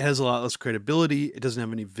 it has a lot less credibility. It doesn't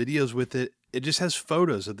have any videos with it. It just has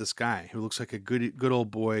photos of this guy who looks like a good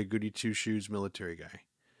old boy, goody two shoes military guy.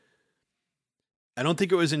 I don't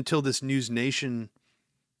think it was until this News Nation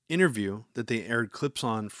interview that they aired clips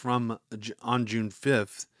on June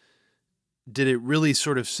 5th did it really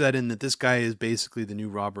sort of set in that this guy is basically the new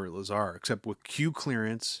Robert Lazar, except with Q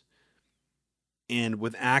clearance and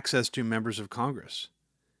with access to members of Congress.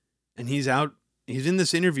 And he's in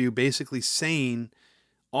this interview basically saying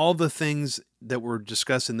all the things that were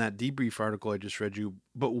discussed in that debrief article I just read you,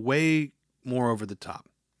 but way more over the top.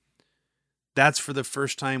 That's for the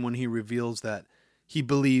first time when he reveals that he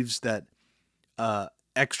believes that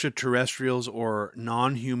extraterrestrials or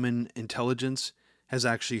non-human intelligence has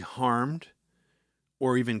actually harmed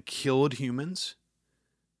or even killed humans.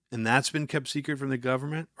 And that's been kept secret from the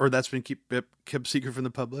government, or that's been kept secret from the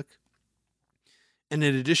public. And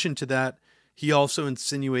in addition to that, he also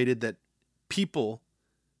insinuated that people,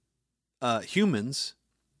 humans,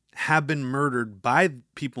 have been murdered by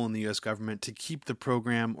people in the U.S. government to keep the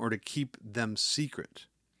program or to keep them secret.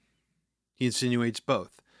 He insinuates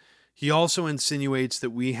both. He also insinuates that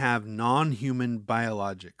we have non-human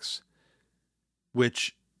biologics,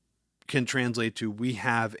 which can translate to we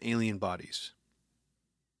have alien bodies.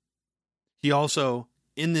 He also,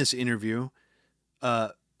 in this interview,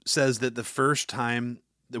 says that the first time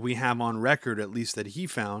that we have on record, at least that he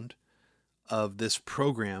found, of this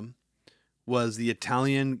program was the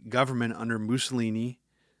Italian government under Mussolini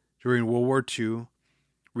during World War II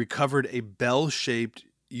recovered a bell-shaped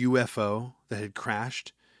UFO that had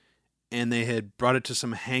crashed, and they had brought it to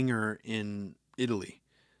some hangar in Italy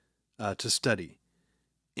to study.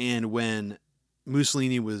 And when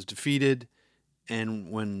Mussolini was defeated,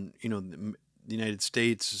 and when the United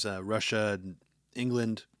States, Russia, and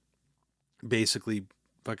England basically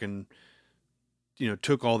fucking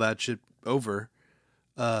took all that shit over,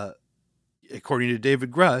 according to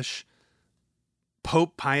David Grusch,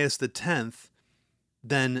 Pope Pius X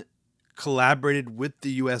then collaborated with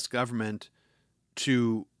the U.S. government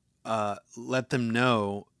to let them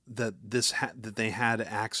know that that they had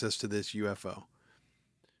access to this UFO.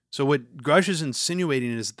 So what Grusch is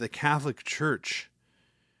insinuating is the Catholic Church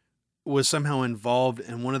was somehow involved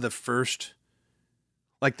in one of the first,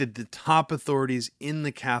 like the top authorities in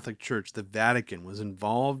the Catholic Church, the Vatican, was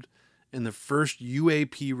involved in the first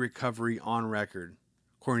UAP recovery on record,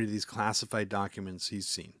 according to these classified documents he's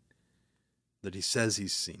seen, that he says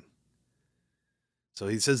he's seen. So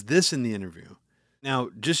he says this in the interview. Now,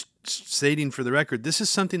 just stating for the record, this is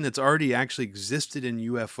something that's already actually existed in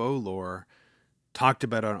UFO lore, talked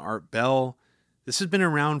about on Art Bell. This has been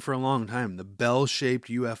around for a long time. The bell-shaped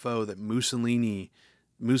UFO that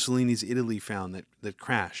Mussolini's Italy found that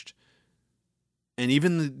crashed. And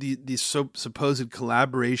even the supposed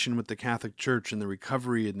collaboration with the Catholic Church and the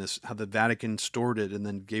recovery and this, how the Vatican stored it and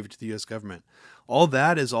then gave it to the U.S. government. All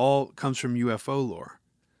that comes from UFO lore.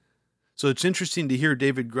 So it's interesting to hear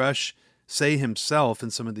David Grusch say himself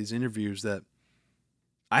in some of these interviews that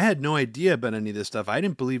I had no idea about any of this stuff. I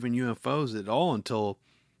didn't believe in UFOs at all until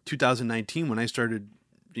 2019 when I started,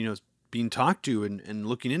 being talked to and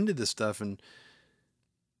looking into this stuff.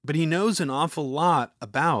 But he knows an awful lot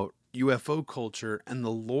about UFO culture and the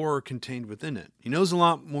lore contained within it. He knows a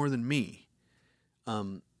lot more than me.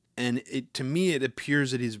 And to me, it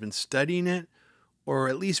appears that he's been studying it or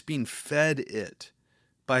at least being fed it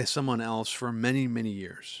by someone else for many, many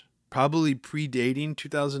years. Probably predating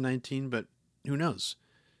 2019, but who knows?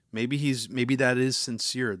 Maybe that is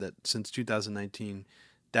sincere, that since 2019,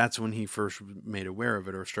 that's when he first made aware of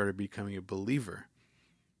it or started becoming a believer.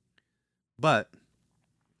 But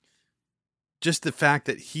just the fact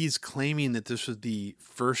that he's claiming that this was the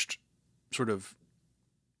first sort of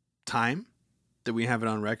time that we have it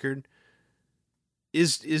on record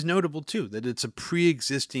is notable too, that it's a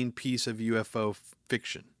pre-existing piece of UFO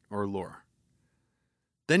fiction or lore.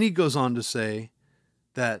 Then he goes on to say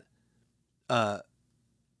that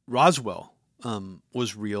Roswell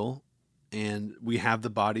was real and we have the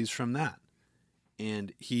bodies from that.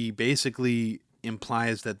 And he basically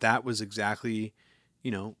implies that was exactly,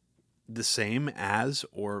 the same as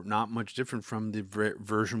or not much different from the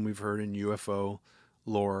version we've heard in UFO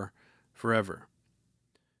lore forever.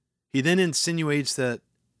 He then insinuates that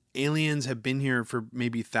aliens have been here for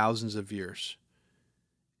maybe thousands of years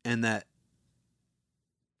and that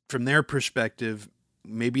from their perspective,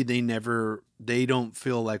 maybe they don't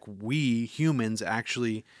feel like we humans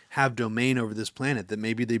actually have domain over this planet, that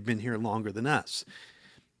maybe they've been here longer than us.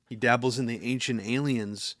 He dabbles in the ancient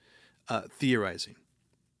aliens theorizing.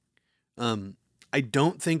 I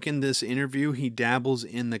don't think in this interview he dabbles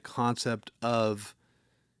in the concept of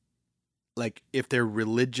like if they're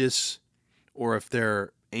religious or if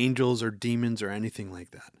they're angels or demons or anything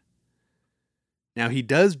like that. Now he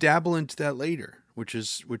does dabble into that later, which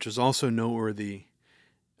is also noteworthy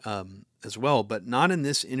as well, but not in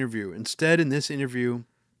this interview. Instead, in this interview,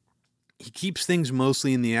 he keeps things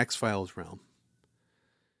mostly in the X-Files realm.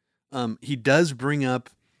 He does bring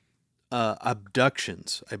up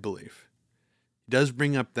abductions, I believe. He does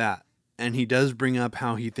bring up that. And he does bring up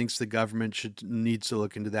how he thinks the government needs to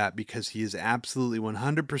look into that because he is absolutely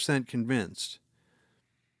 100% convinced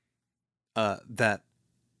that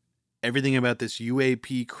everything about this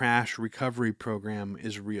UAP crash recovery program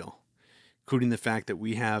is real, including the fact that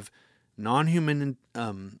we have non-human,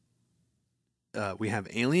 we have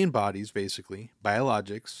alien bodies, basically,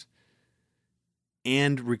 biologics,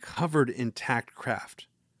 and recovered intact craft.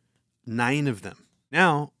 9 of them.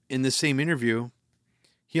 Now, in the same interview,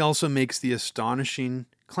 he also makes the astonishing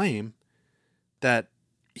claim that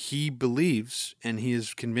he believes and he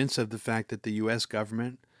is convinced of the fact that the U.S.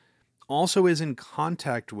 government also is in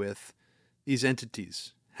contact with these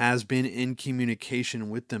entities, has been in communication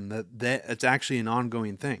with them, that it's actually an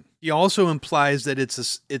ongoing thing. He also implies that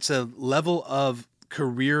it's a level of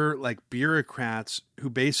career like bureaucrats who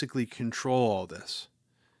basically control all this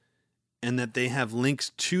and that they have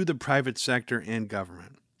links to the private sector and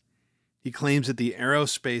government. He claims that the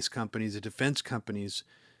aerospace companies, the defense companies,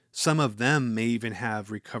 some of them may even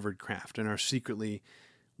have recovered craft and are secretly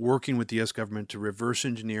working with the U.S. government to reverse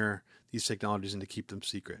engineer these technologies and to keep them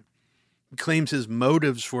secret. He claims his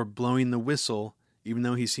motives for blowing the whistle, even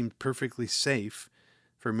though he seemed perfectly safe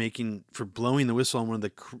for blowing the whistle on one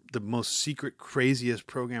of the most secret, craziest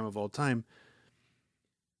program of all time.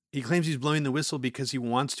 He claims he's blowing the whistle because he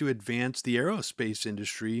wants to advance the aerospace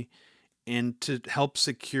industry and to help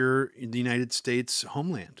secure the United States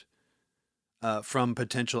homeland from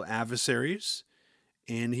potential adversaries.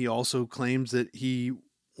 And he also claims that he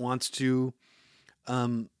wants to,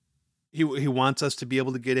 he wants us to be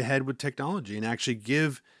able to get ahead with technology and actually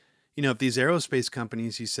give, if these aerospace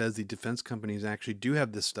companies, he says the defense companies actually do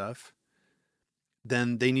have this stuff,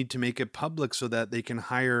 then they need to make it public so that they can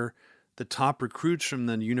hire the top recruits from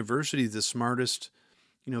the universities, the smartest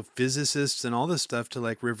physicists and all this stuff to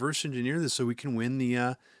like reverse engineer this so we can win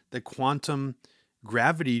the quantum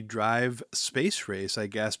gravity drive space race, I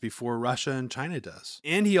guess, before Russia and China does.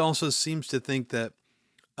 And he also seems to think that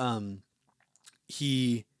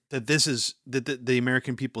the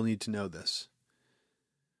American people need to know this.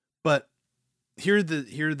 But here are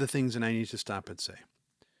the things that I need to stop and say.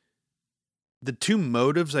 The two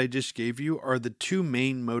motives I just gave you are the two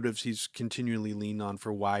main motives he's continually leaned on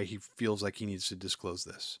for why he feels like he needs to disclose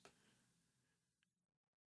this.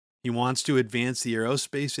 He wants to advance the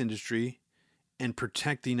aerospace industry and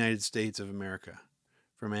protect the United States of America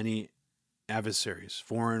from any adversaries,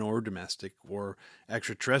 foreign or domestic or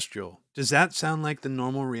extraterrestrial. Does that sound like the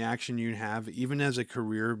normal reaction you'd have, even as a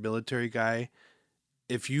career military guy,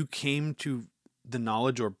 if you came to the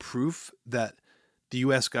knowledge or proof that the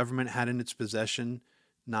U.S. government had in its possession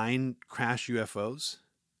 9 crashed UFOs?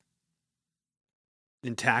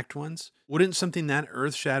 Intact ones? Wouldn't something that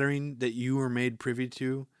earth-shattering that you were made privy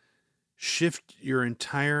to shift your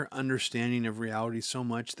entire understanding of reality so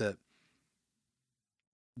much that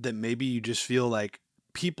maybe you just feel like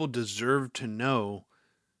people deserve to know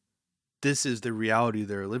this is the reality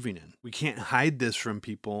they're living in? We can't hide this from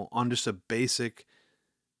people on just a basic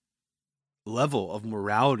level of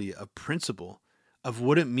morality, of principle, of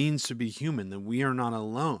what it means to be human, that we are not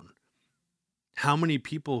alone. How many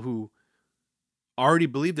people who already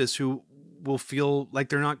believe this, who will feel like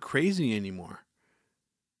they're not crazy anymore?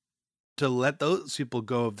 To let those people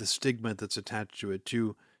go of the stigma that's attached to it,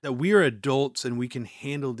 to that we are adults and we can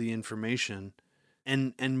handle the information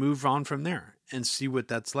and move on from there and see what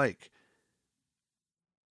that's like.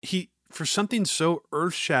 For something so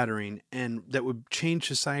earth-shattering and that would change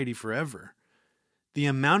society forever, the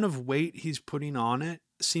amount of weight he's putting on it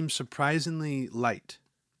seems surprisingly light,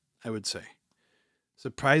 I would say.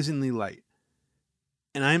 Surprisingly light.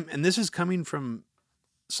 And this is coming from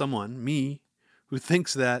someone, me, who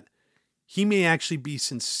thinks that he may actually be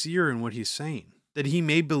sincere in what he's saying. That he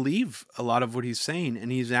may believe a lot of what he's saying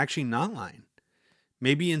and he's actually not lying.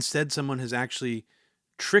 Maybe instead someone has actually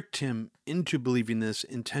tricked him into believing this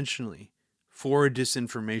intentionally for a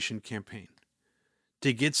disinformation campaign.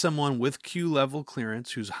 To get someone with Q level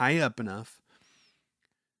clearance who's high up enough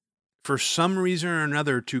for some reason or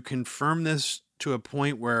another to confirm this to a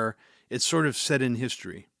point where it's sort of set in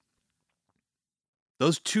history.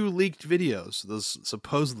 Those 2 leaked videos, those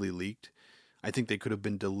supposedly leaked, I think they could have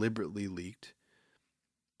been deliberately leaked.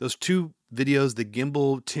 Those 2 videos, the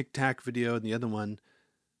gimbal Tic Tac video and the other one,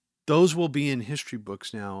 those will be in history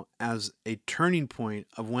books now as a turning point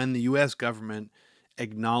of when the U.S. government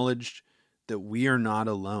acknowledged that we are not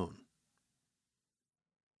alone.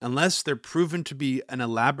 Unless they're proven to be an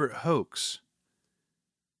elaborate hoax,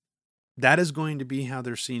 that is going to be how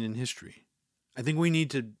they're seen in history. I think we need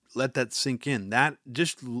to let that sink in. That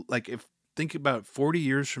just like think about 40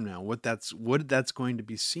 years from now, what that's going to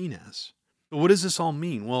be seen as. But what does this all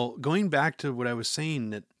mean? Well, going back to what I was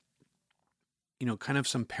saying, that kind of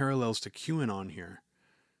some parallels to QAnon here.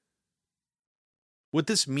 What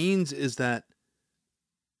this means is that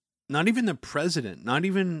not even the president, not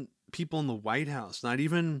even people in the White House, not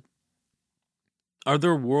even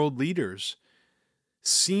other world leaders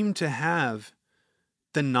seem to have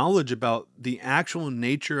the knowledge about the actual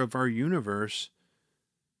nature of our universe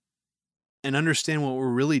and understand what we're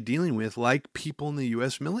really dealing with, like people in the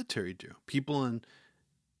U.S. military do, people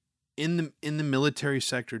in the military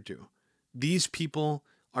sector do. These people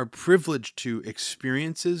are privileged to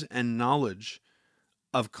experiences and knowledge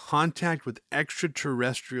of contact with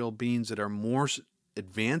extraterrestrial beings that are more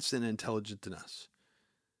advanced and intelligent than us.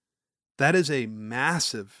 That is a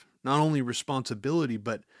massive, not only responsibility,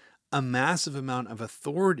 but a massive amount of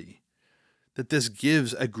authority that this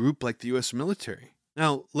gives a group like the U.S. military.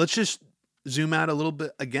 Now, let's just zoom out a little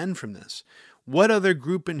bit again from this. What other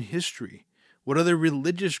group in history, what other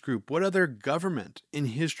religious group, what other government in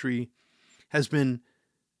history has been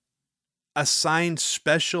assigned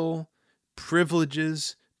special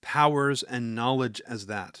privileges, powers, and knowledge as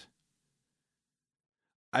that?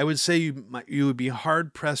 I would say you would be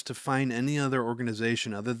hard-pressed to find any other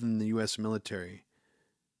organization other than the U.S. military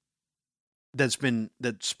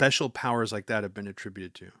that special powers like that have been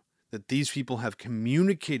attributed to, that these people have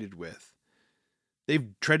communicated with, they've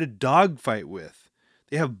tried to dogfight with,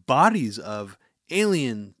 they have bodies of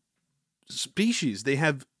alien species, they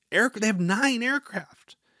have 9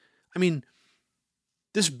 aircraft. I mean,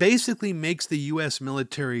 this basically makes the U.S.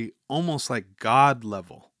 military almost like God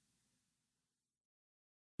level.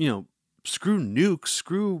 Screw nukes,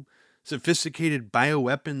 screw sophisticated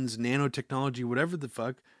bioweapons, nanotechnology, whatever the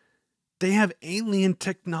fuck. They have alien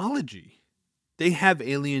technology. They have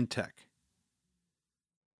alien tech.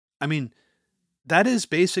 I mean, that is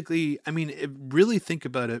basically, really think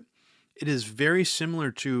about it. It is very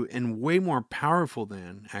similar to, and way more powerful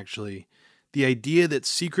than, actually, the idea that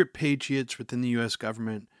secret patriots within the U.S.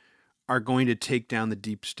 government are going to take down the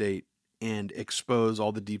deep state and expose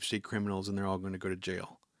all the deep state criminals, and they're all going to go to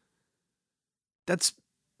jail. That's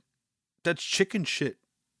chicken shit.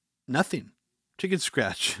 Nothing. Chicken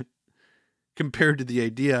scratch compared to the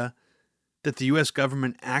idea that the U.S.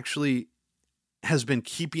 government actually has been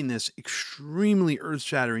keeping this extremely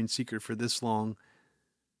earth-shattering secret for this long,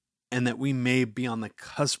 and that we may be on the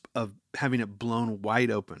cusp of having it blown wide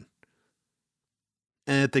open.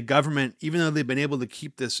 And that the government, even though they've been able to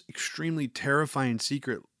keep this extremely terrifying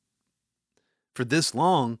secret for this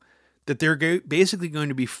long, that they're basically going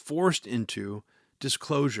to be forced into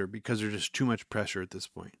disclosure because there's just too much pressure at this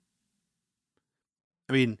point.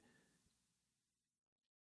 I mean,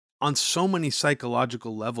 on so many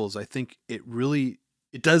psychological levels, I think it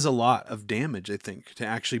does a lot of damage, I think, to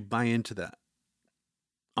actually buy into that.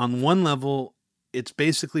 On one level, it's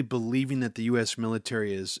basically believing that the U.S.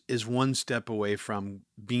 military is one step away from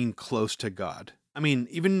being close to God. I mean,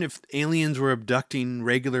 even if aliens were abducting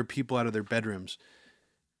regular people out of their bedrooms,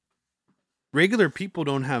 regular people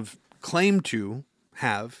don't have claim to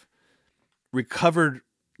have recovered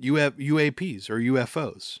UAPs or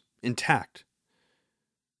UFOs intact.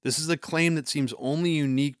 This is a claim that seems only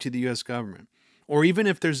unique to the U.S. government. Or even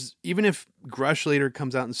if Grusch later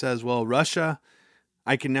comes out and says, well, Russia,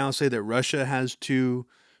 I can now say that Russia has 2,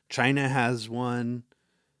 China has 1,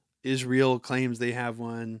 Israel claims they have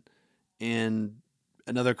 1, and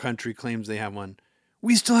another country claims they have 1.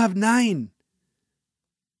 We still have 9.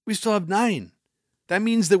 We still have 9. That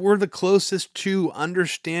means that we're the closest to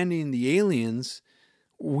understanding the aliens.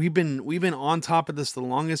 We've been on top of this the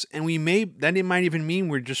longest, and it might even mean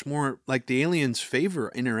we're just more like the aliens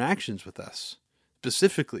favor interactions with us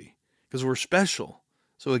specifically because we're special.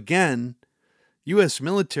 So again, U.S.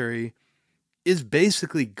 military is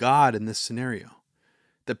basically God in this scenario.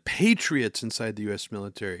 The patriots inside the U.S.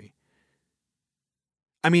 military.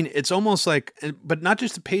 I mean, it's almost like, but not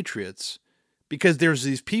just the patriots, because there's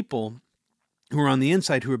these people who are on the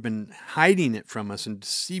inside who have been hiding it from us and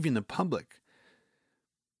deceiving the public.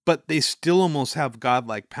 But they still almost have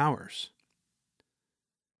godlike powers.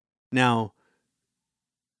 Now,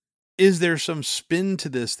 is there some spin to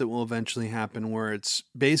this that will eventually happen where it's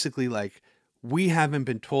basically like, we haven't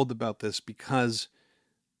been told about this because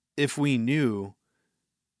if we knew,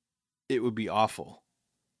 it would be awful.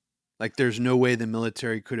 Like there's no way the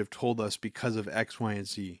military could have told us because of X, Y, and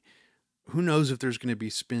Z. Who knows if there's going to be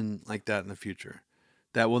spin like that in the future?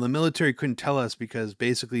 That, well, the military couldn't tell us because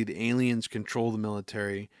basically the aliens control the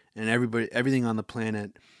military and everything on the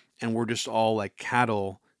planet, and we're just all like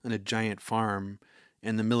cattle in a giant farm,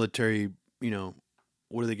 and the military,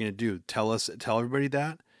 what are they going to do? Tell everybody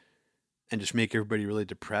that? And just make everybody really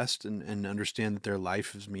depressed and understand that their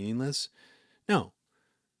life is meaningless? No.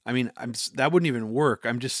 I mean, that wouldn't even work.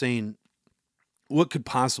 I'm just saying, what could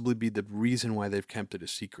possibly be the reason why they've kept it a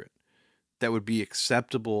secret that would be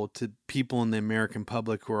acceptable to people in the American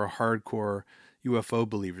public who are hardcore UFO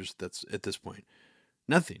believers that's at this point?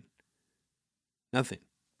 Nothing.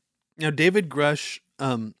 Now, David Grusch,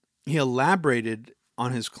 he elaborated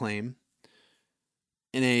on his claim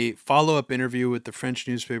in a follow-up interview with the French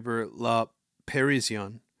newspaper La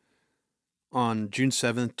Parisien on June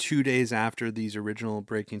 7th, 2 days after these original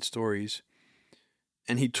breaking stories.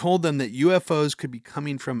 And he told them that UFOs could be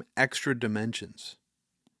coming from extra dimensions.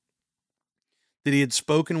 That he had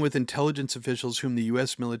spoken with intelligence officials whom the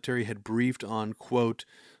U.S. military had briefed on, quote,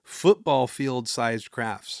 football field-sized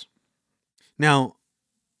crafts. Now,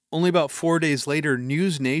 only about 4 days later,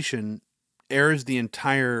 News Nation airs the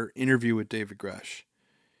entire interview with David Grusch.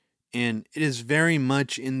 And it is very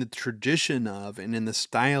much in the tradition of and in the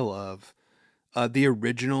style of the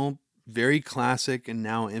original, very classic and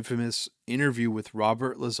now infamous interview with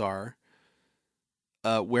Robert Lazar,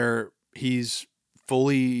 where he's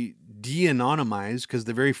fully de-anonymized, because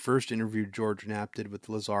the very first interview George Knapp did with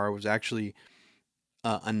Lazar was actually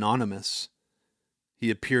anonymous. He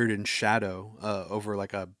appeared in shadow over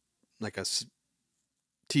like a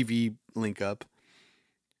TV link up.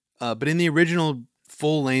 But in the original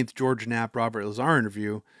full-length George Knapp Robert Lazar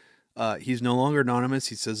interview, he's no longer anonymous.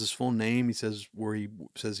 He says his full name. He says where he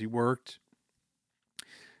says he worked.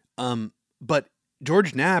 But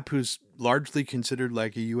George Knapp, who's largely considered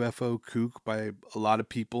like a UFO kook by a lot of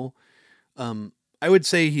people, I would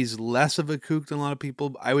say he's less of a kook than a lot of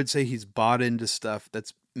people. I would say he's bought into stuff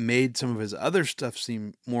that's made some of his other stuff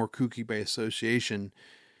seem more kooky by association.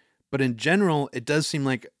 But in general, it does seem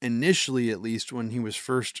like initially, at least when he was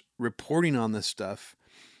first reporting on this stuff,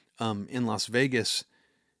 in Las Vegas,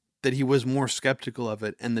 that he was more skeptical of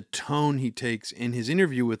it. And the tone he takes in his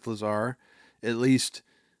interview with Lazar, at least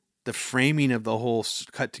the framing of the whole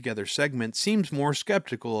cut together segment, seems more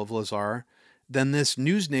skeptical of Lazar than this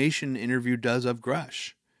News Nation interview does of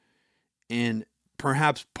Grusch. And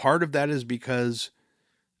perhaps part of that is because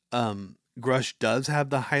Grusch does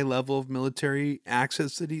have the high level of military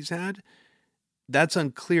access that he's had. That's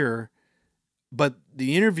unclear, but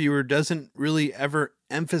the interviewer doesn't really ever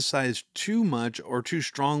emphasize too much or too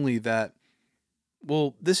strongly that,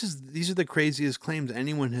 well, these are the craziest claims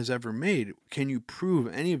anyone has ever made. Can you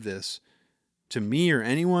prove any of this to me or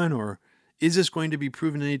anyone? Or is this going to be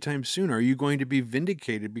proven anytime soon? Are you going to be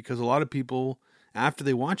vindicated? Because a lot of people, after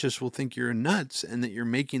they watch this, will think you're nuts and that you're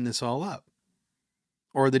making this all up.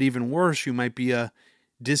 Or that even worse, you might be a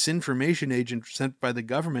disinformation agent sent by the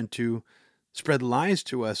government to spread lies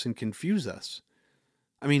to us and confuse us.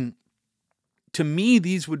 I mean, to me,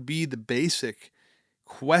 these would be the basic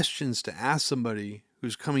questions to ask somebody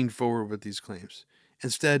who's coming forward with these claims.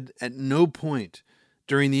 Instead, at no point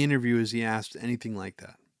during the interview is he asked anything like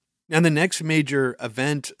that. And the next major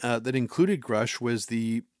event that included Grusch was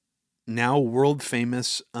the now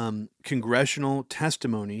world-famous congressional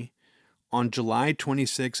testimony on July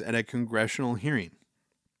 26 at a congressional hearing.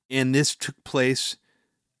 And this took place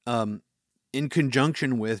in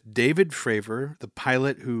conjunction with David Fravor, the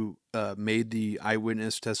pilot who made the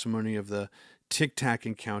eyewitness testimony of the Tic Tac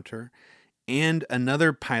encounter, and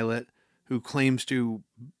another pilot who claims to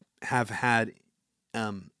have had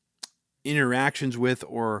interactions with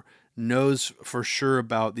or knows for sure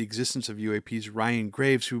about the existence of UAPs, Ryan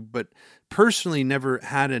Graves, who but personally never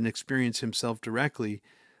had an experience himself directly.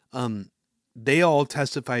 They all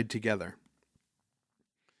testified together.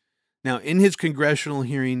 Now, in his congressional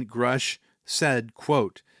hearing, Grusch said,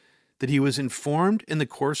 quote, that he was informed in the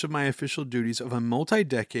course of my official duties of a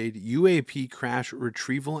multi-decade UAP crash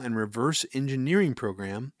retrieval and reverse engineering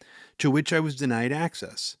program to which I was denied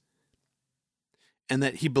access, and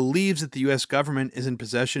that he believes that the U.S. government is in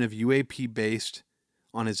possession of UAP based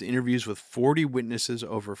on his interviews with 40 witnesses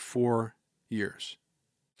over 4 years.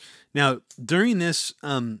 Now, during this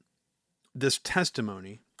this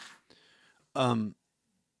testimony,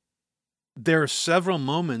 there are several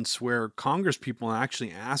moments where Congress people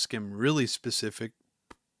actually ask him really specific,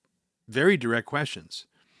 very direct questions.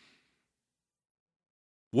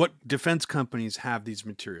 What defense companies have these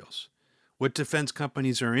materials? What defense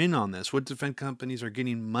companies are in on this? What defense companies are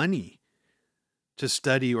getting money to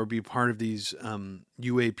study or be part of these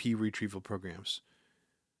UAP retrieval programs?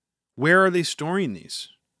 Where are they storing these?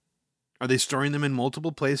 Are they storing them in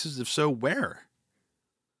multiple places? If so, where?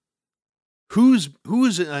 Who's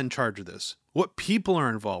in charge of this? What people are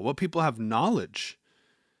involved? What people have knowledge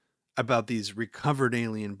about these recovered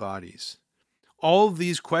alien bodies? All of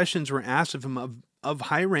these questions were asked of him of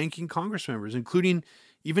high-ranking Congress members, including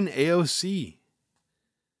even AOC,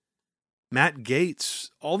 Matt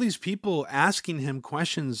Gaetz, all these people asking him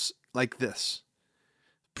questions like this.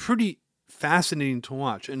 Pretty fascinating to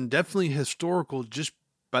watch, and definitely historical just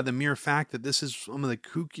by the mere fact that this is some of the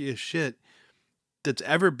kookiest shit that's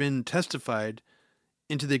ever been testified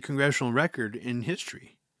into the congressional record in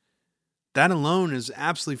history. That alone is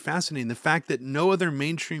absolutely fascinating. The fact that no other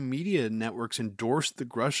mainstream media networks endorsed the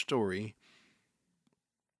Grusch story,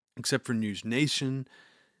 except for News Nation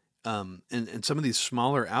and some of these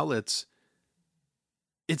smaller outlets,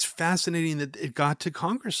 it's fascinating that it got to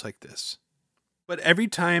Congress like this. But every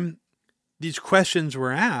time these questions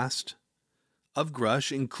were asked of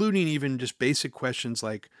Grusch, including even just basic questions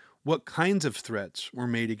like, what kinds of threats were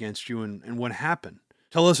made against you and what happened?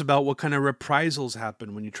 Tell us about what kind of reprisals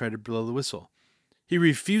happened when you try to blow the whistle. He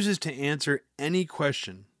refuses to answer any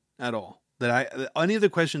question at all. Any of the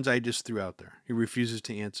questions I just threw out there, he refuses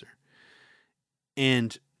to answer.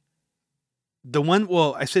 And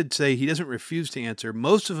I should say he doesn't refuse to answer.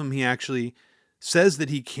 Most of them he actually says that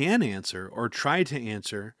he can answer or try to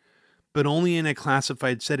answer, but only in a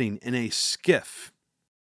classified setting, in a SCIF.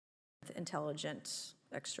 Intelligent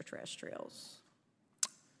extraterrestrials.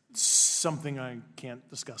 Something I can't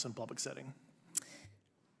discuss in public setting.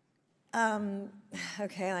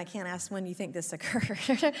 Okay, I can't ask when you think this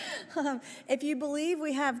occurred. If you believe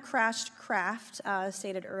we have crashed craft,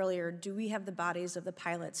 stated earlier, do we have the bodies of the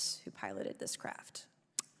pilots who piloted this craft?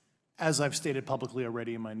 As I've stated publicly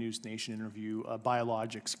already in my News Nation interview,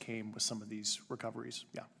 biologics came with some of these recoveries,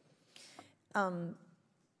 yeah.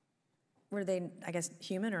 Were they, I guess,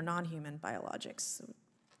 human or non-human biologics?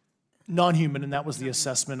 Non-human, and that was the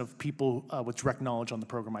assessment of people with direct knowledge on the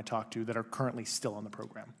program I talked to that are currently still on the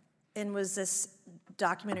program. And was this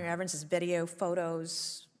documentary evidence, this video,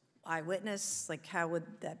 photos, eyewitness? Like, how would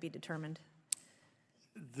that be determined?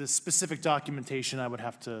 The specific documentation I would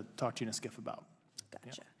have to talk to you in a skiff about.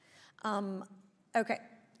 Gotcha. Okay.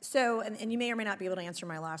 So, and you may or may not be able to answer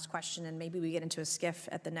my last question, and maybe we get into a skiff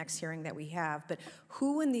at the next hearing that we have, but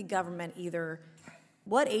who in the government, either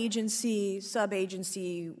what agency,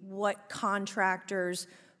 sub-agency, what contractors,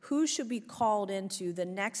 who should be called into the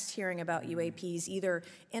next hearing about UAPs, either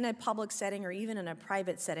in a public setting or even in a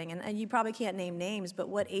private setting? And you probably can't name names, but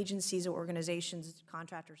what agencies or organizations,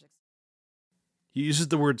 contractors? He uses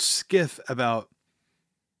the word skiff about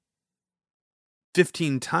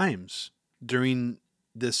 15 times during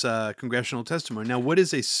this congressional testimony. Now, what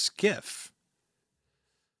is a skiff?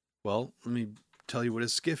 Well, let me tell you what a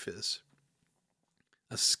skiff is.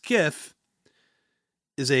 A skiff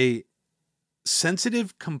is a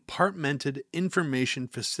sensitive compartmented information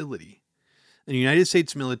facility. In the United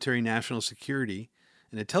States military, national security,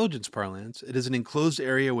 and intelligence parlance, it is an enclosed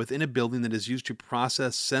area within a building that is used to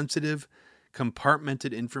process sensitive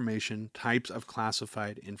compartmented information, types of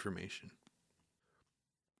classified information.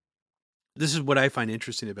 This is what I find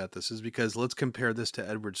interesting about this, is because let's compare this to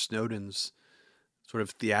Edward Snowden's sort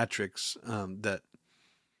of theatrics that,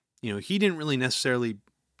 he didn't really necessarily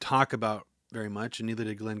talk about very much, and neither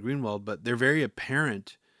did Glenn Greenwald, but they're very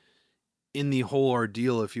apparent in the whole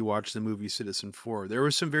ordeal if you watch the movie Citizen4. There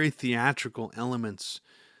were some very theatrical elements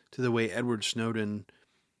to the way Edward Snowden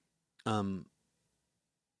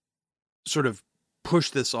sort of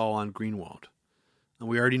pushed this all on Greenwald. And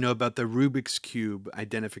we already know about the Rubik's Cube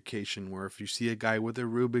identification, where if you see a guy with a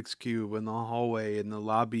Rubik's Cube in the hallway, in the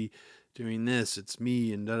lobby doing this, it's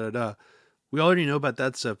me, and da-da-da. We already know about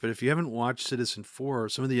that stuff, but if you haven't watched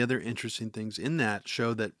Citizen4, some of the other interesting things in that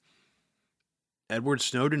show that Edward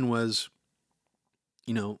Snowden was,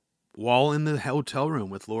 while in the hotel room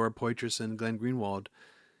with Laura Poitras and Glenn Greenwald,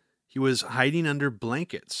 he was hiding under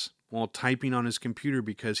blankets while typing on his computer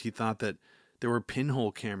because he thought that there were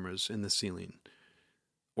pinhole cameras in the ceiling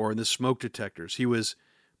or in the smoke detectors. He was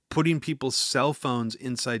putting people's cell phones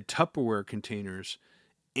inside Tupperware containers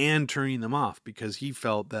and turning them off because he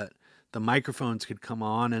felt that the microphones could come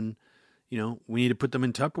on and, we need to put them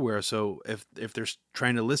in Tupperware. So if they're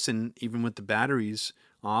trying to listen, even with the batteries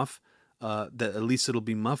off, that at least it'll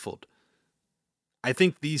be muffled. I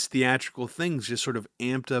think these theatrical things just sort of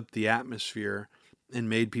amped up the atmosphere and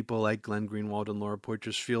made people like Glenn Greenwald and Laura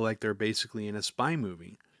Poitras feel like they're basically in a spy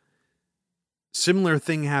movie. Similar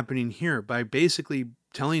thing happening here by basically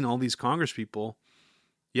telling all these Congress people,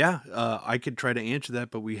 I could try to answer that,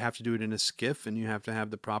 but we have to do it in a skiff and you have to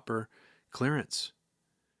have the proper clearance.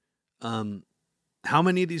 How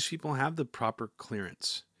many of these people have the proper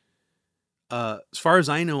clearance? As far as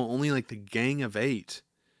I know, only like the Gang of Eight,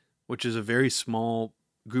 which is a very small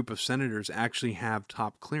group of senators, actually have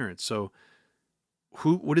top clearance. So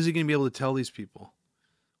what is he going to be able to tell these people?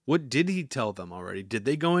 What did he tell them already? Did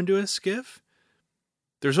they go into a skiff?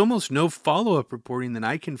 There's almost no follow-up reporting that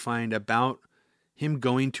I can find about him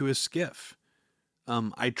going to a skiff.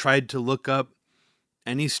 I tried to look up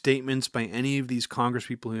any statements by any of these Congress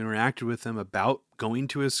people who interacted with him about going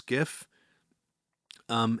to a skiff.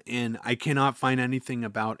 And I cannot find anything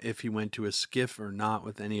about if he went to a skiff or not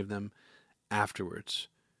with any of them afterwards.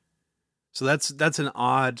 So that's an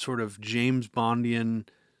odd sort of James Bondian.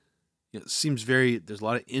 It seems there's a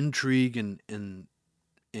lot of intrigue and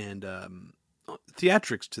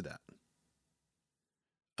theatrics to that.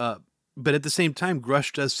 But at the same time,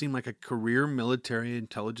 Grusch does seem like a career military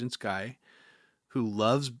intelligence guy who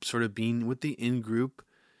loves sort of being with the in-group.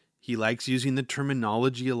 He likes using the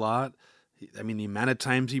terminology a lot. I mean, the amount of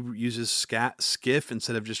times he uses skiff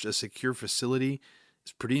instead of just a secure facility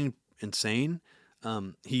is pretty insane.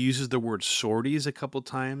 He uses the word sorties a couple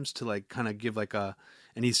times to like kind of give like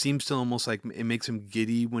and he seems to almost like it makes him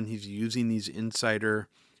giddy when he's using these insider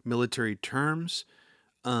military terms.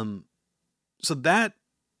 So that,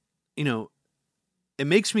 it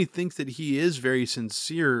makes me think that he is very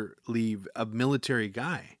sincerely a military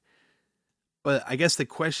guy. But I guess the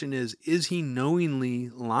question is he knowingly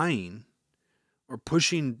lying or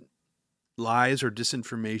pushing lies or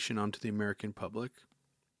disinformation onto the American public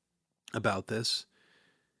about this?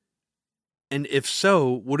 And if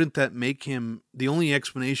so, wouldn't that make him, the only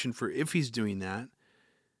explanation for if he's doing that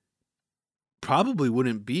probably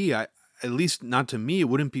wouldn't be, at least not to me, it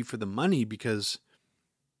wouldn't be for the money, because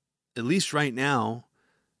at least right now,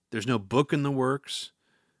 there's no book in the works.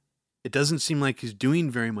 It doesn't seem like he's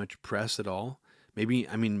doing very much press at all. Maybe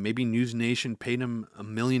News Nation paid him $1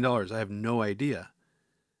 million. I have no idea.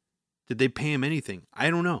 Did they pay him anything? I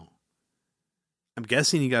don't know. I'm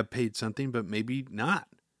guessing he got paid something, but maybe not.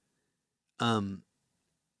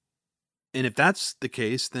 And if that's the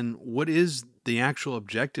case, then what is the actual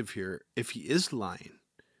objective here if he is lying?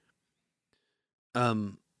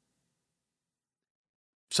 Someone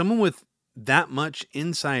with that much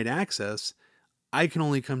inside access, I can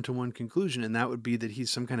only come to one conclusion, and that would be that he's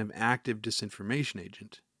some kind of active disinformation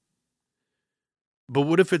agent. But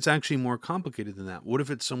what if it's actually more complicated than that? What if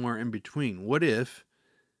it's somewhere in between? What if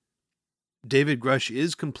David Grusch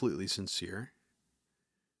is completely sincere,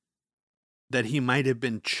 that he might have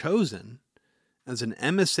been chosen as an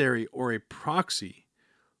emissary or a proxy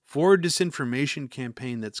for a disinformation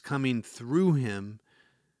campaign that's coming through him,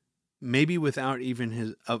 maybe without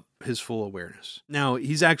even his full awareness? Now,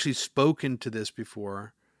 he's actually spoken to this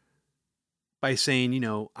before by saying,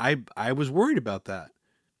 I was worried about that.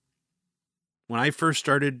 When I first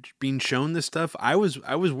started being shown this stuff, I was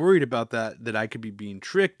worried about that I could be being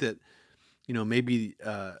tricked, that, maybe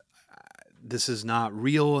this is not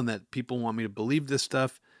real and that people want me to believe this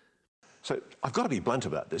stuff. So I've got to be blunt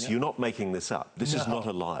about this. You're not making this up. This is not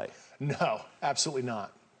a lie. No, absolutely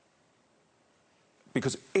not.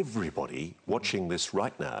 Because everybody watching this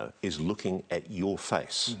right now is looking at your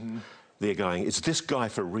face. They're going, is this guy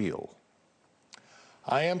for real?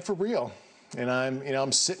 I am for real. And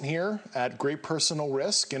I'm sitting here at great personal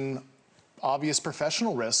risk and obvious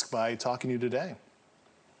professional risk by talking to you today.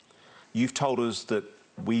 You've told us that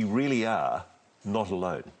we really are not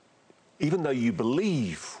alone. Even though you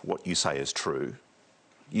believe what you say is true,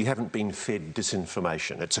 you haven't been fed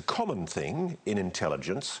disinformation. It's a common thing in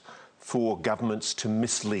intelligence for governments to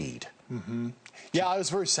mislead. Yeah, I was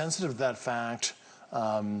very sensitive to that fact.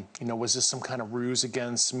 Was this some kind of ruse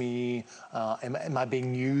against me? Am I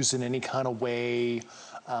being used in any kind of way?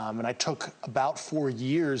 And I took about 4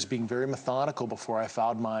 years being very methodical before I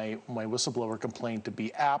filed my whistleblower complaint to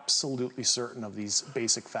be absolutely certain of these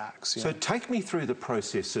basic facts. So take me through the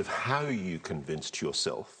process of how you convinced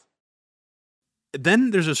yourself.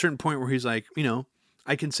 Then there's a certain point where he's like,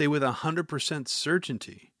 I can say with 100%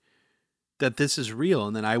 certainty that this is real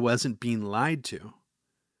and that I wasn't being lied to.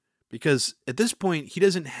 Because at this point, he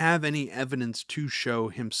doesn't have any evidence to show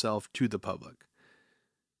himself to the public.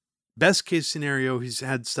 Best case scenario, he's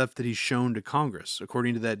had stuff that he's shown to Congress,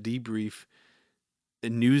 according to that debrief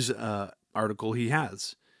news article he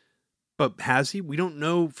has. But has he? We don't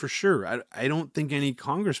know for sure. I don't think any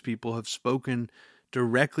Congress people have spoken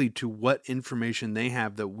directly to what information they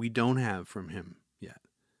have that we don't have from him yet.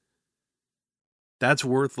 That's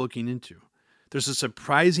worth looking into. There's a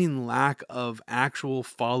surprising lack of actual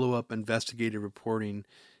follow-up investigative reporting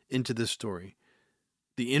into this story.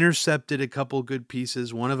 The Intercept did a couple good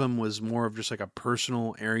pieces. One of them was more of just like a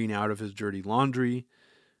personal airing out of his dirty laundry,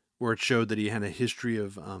 where it showed that he had a history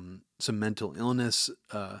of some mental illness,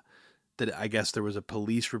 that I guess there was a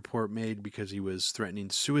police report made because he was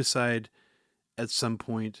threatening suicide at some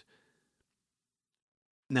point.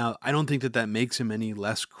 Now, I don't think that makes him any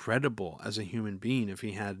less credible as a human being if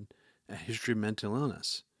he had a history of mental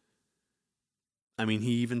illness. I mean,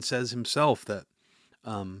 he even says himself that,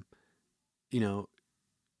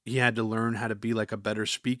 he had to learn how to be like a better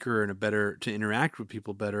speaker and to interact with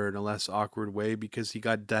people better in a less awkward way because he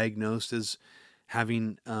got diagnosed as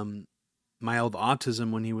having mild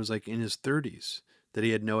autism when he was like in his 30s, that he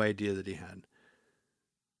had no idea that he had.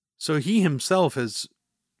 So he himself has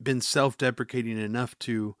been self-deprecating enough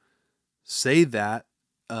to say that,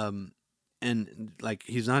 and like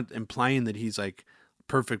he's not implying that he's like a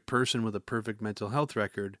perfect person with a perfect mental health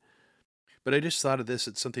record. But I just thought of this.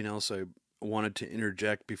 It's something else I wanted to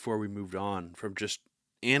interject before we moved on from just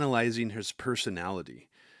analyzing his personality.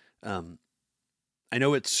 I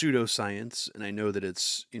know it's pseudoscience, and I know that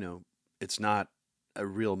it's not a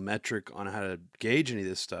real metric on how to gauge any of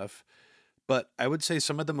this stuff. But I would say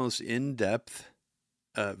some of the most in-depth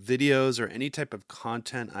videos or any type of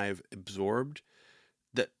content I've absorbed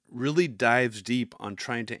that really dives deep on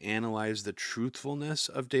trying to analyze the truthfulness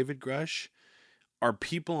of David Grusch are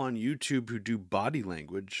people on YouTube who do body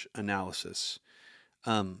language analysis.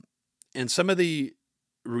 And some of the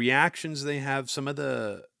reactions they have, some of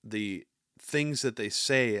the things that they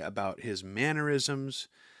say about his mannerisms,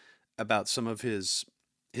 about some of his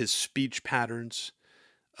speech patterns,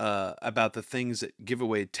 about the things that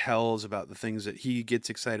giveaway tells, about the things that he gets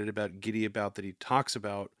excited about, giddy about, that he talks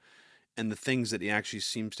about, and the things that he actually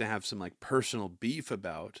seems to have some like personal beef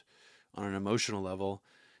about on an emotional level.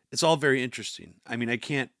 It's all very interesting. I mean, I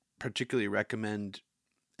can't particularly recommend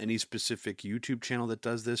any specific YouTube channel that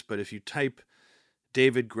does this, but if you type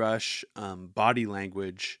David Grusch body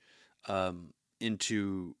language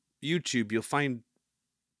into YouTube, you'll find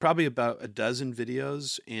probably about a dozen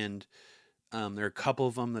videos, and There are a couple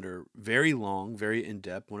of them that are very long, very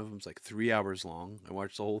in-depth. One of them's like 3 hours long. I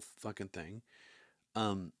watched the whole fucking thing.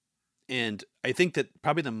 And I think that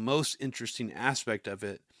probably the most interesting aspect of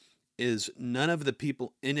it is none of the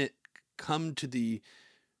people in it come to the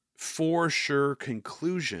for sure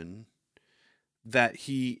conclusion that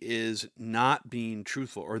he is not being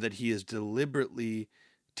truthful or that he is deliberately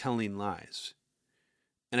telling lies.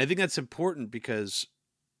 And I think that's important because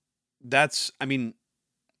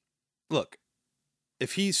look,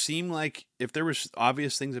 if he seemed like, if there was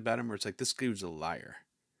obvious things about him where it's like, this dude's a liar,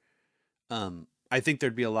 I think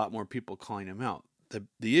there'd be a lot more people calling him out.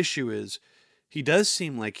 The issue is he does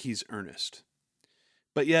seem like he's earnest,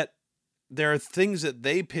 but yet there are things that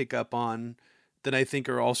they pick up on that I think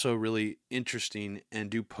are also really interesting and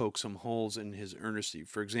do poke some holes in his earnesty.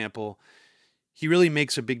 For example, he really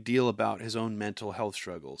makes a big deal about his own mental health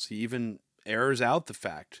struggles. He even airs out the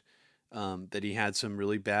fact that he had some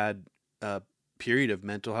really bad period of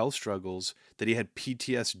mental health struggles, that he had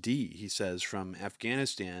PTSD, he says, from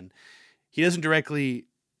Afghanistan. He doesn't directly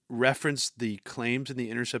reference the claims in the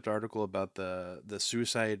Intercept article about the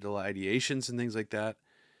suicidal ideations and things like that.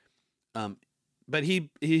 But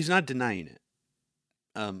he's not denying it.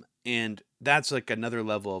 And that's like another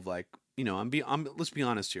level of like, let's be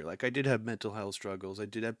honest here. Like, I did have mental health struggles. I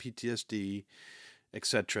did have PTSD,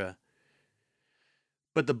 etc.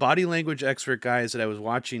 But the body language expert guys that I was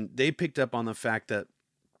watching, they picked up on the fact that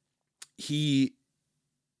he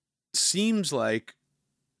seems like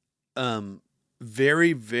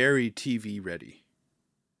very, very TV ready.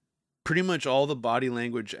 Pretty much all the body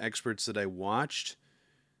language experts that I watched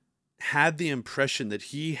had the impression that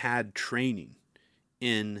he had training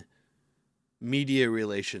in media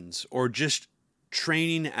relations or just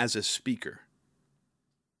training as a speaker.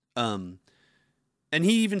 And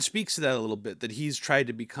he even speaks to that a little bit, that he's tried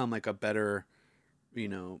to become like a better,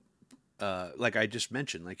 like I just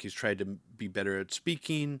mentioned, like he's tried to be better at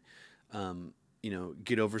speaking,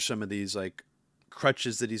 get over some of these like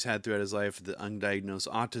crutches that he's had throughout his life, the undiagnosed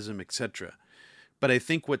autism, etc. But I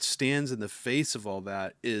think what stands in the face of all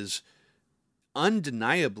that is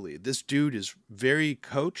undeniably, this dude is very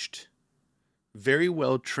coached, very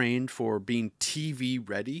well trained for being TV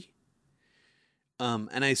ready.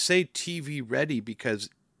 And I say TV ready because,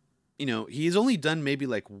 he's only done maybe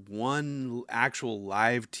like one actual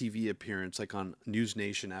live TV appearance, like on News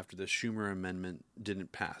Nation after the Schumer amendment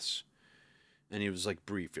didn't pass. And it was like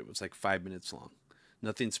brief. It was like 5 minutes long.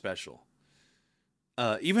 Nothing special.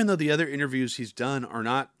 Even though the other interviews he's done are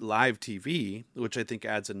not live TV, which I think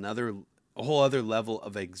adds a whole other level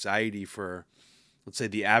of anxiety for, let's say,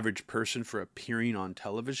 the average person for appearing on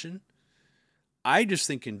television. I just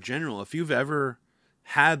think in general, if you've ever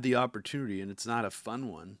had the opportunity, and it's not a fun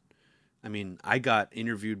one. I mean, I got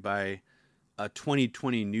interviewed by a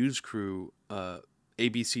 2020 news crew,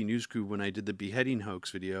 ABC news crew, when I did the beheading hoax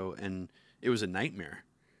video, and it was a nightmare.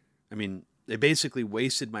 I mean, they basically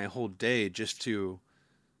wasted my whole day just to,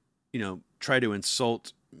 try to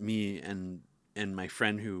insult me and my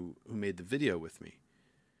friend who made the video with me.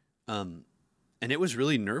 And it was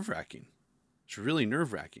really nerve-wracking. It's really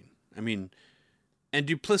nerve-wracking. I mean, and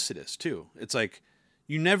duplicitous too. It's like,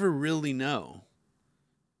 you never really know.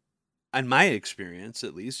 In my experience,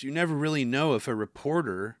 at least, you never really know if a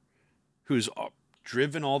reporter who's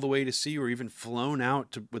driven all the way to see, or even flown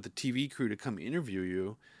out with the TV crew to come interview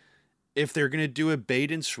you, if they're going to do a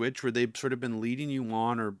bait and switch where they've sort of been leading you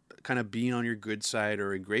on or kind of being on your good side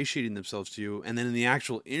or ingratiating themselves to you, and then in the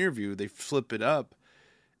actual interview they flip it up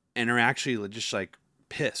and are actually just like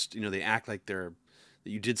pissed. They act like that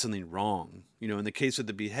you did something wrong. In the case of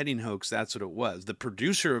the beheading hoax, that's what it was. The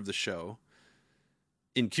producer of the show,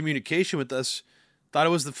 in communication with us, thought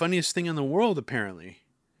it was the funniest thing in the world, apparently,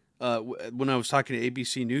 when I was talking to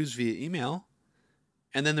ABC News via email.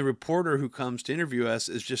 And then the reporter who comes to interview us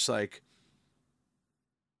is just like,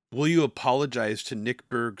 will you apologize to Nick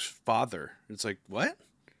Berg's father? It's like, what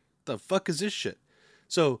the fuck is this shit?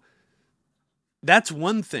 So that's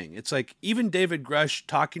one thing. It's like, even David Grusch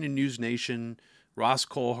talking to News Nation, Ross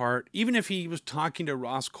Coulthart, even if he was talking to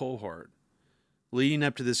Ross Coulthart leading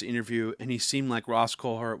up to this interview, and he seemed like Ross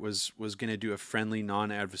Coulthart was going to do a friendly,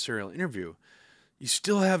 non-adversarial interview, you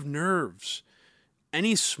still have nerves.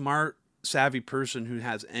 Any smart, savvy person who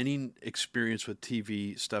has any experience with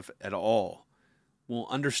TV stuff at all will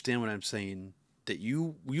understand what I'm saying, that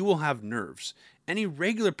you will have nerves. Any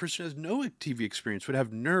regular person who has no TV experience would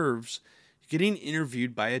have nerves getting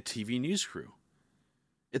interviewed by a TV news crew.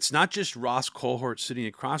 It's not just Ross Coulthart sitting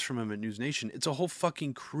across from him at News Nation. It's a whole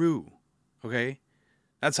fucking crew, okay?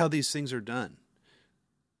 That's how these things are done.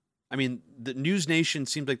 I mean, the News Nation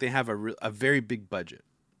seems like they have a very big budget.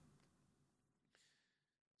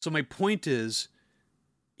 So my point is,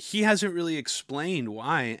 he hasn't really explained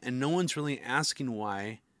why, and no one's really asking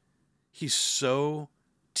why he's so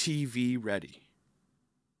TV ready.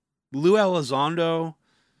 Lou Elizondo,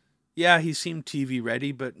 yeah, he seemed TV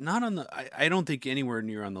ready, but not on I don't think anywhere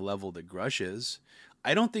near on the level that Grusch is.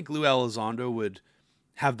 I don't think Lou Elizondo would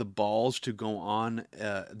have the balls to go on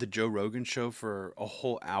the Joe Rogan show for a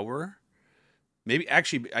whole hour. Maybe,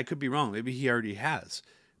 actually, I could be wrong. Maybe he already has.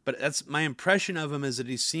 But that's my impression of him, is that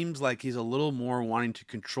he seems like he's a little more wanting to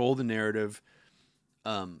control the narrative.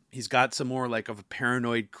 He's got some more like of a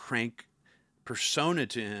paranoid crank persona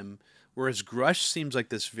to him, whereas Grusch seems like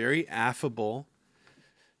this very affable,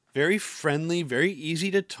 very friendly, very easy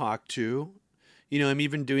to talk to. You know, I'm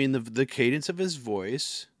even doing the cadence of his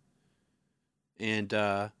voice, and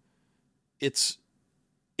there's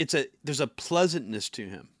a pleasantness to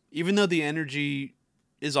him, even though the energy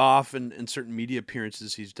is off in certain media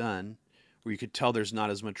appearances he's done, where you could tell there's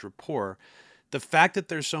not as much rapport. The fact that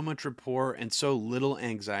there's so much rapport and so little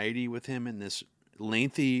anxiety with him in this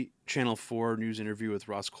lengthy Channel 4 news interview with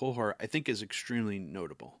Ross Coulthart, I think is extremely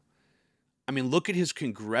notable. I mean, look at his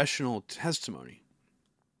congressional testimony.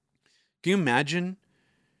 Can you imagine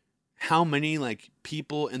how many like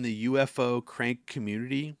people in the UFO crank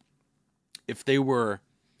community, if they were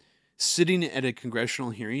sitting at a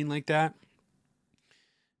congressional hearing like that,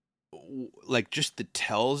 like just the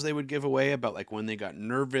tells they would give away about like when they got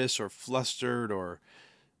nervous or flustered or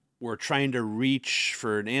were trying to reach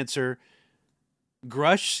for an answer.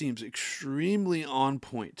 Grusch seems extremely on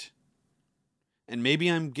point. And maybe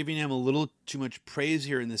I'm giving him a little too much praise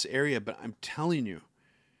here in this area, but I'm telling you,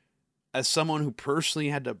 as someone who personally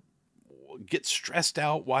had to get stressed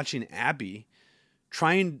out watching Abby,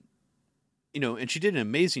 trying, and she did an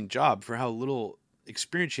amazing job for how little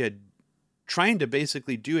experience she had, trying to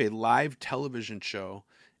basically do a live television show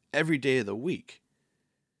every day of the week.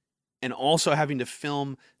 And also having to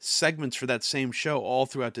film segments for that same show all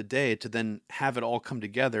throughout the day to then have it all come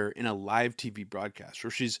together in a live TV broadcast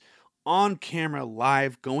where she's on camera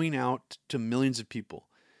live going out to millions of people.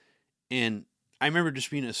 And I remember just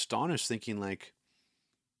being astonished thinking like,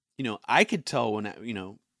 I could tell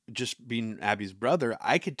when, just being Abby's brother,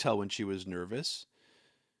 I could tell when she was nervous.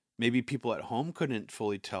 Maybe people at home couldn't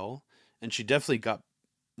fully tell. And she definitely got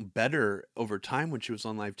better over time when she was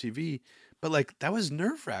on live TV. But like, that was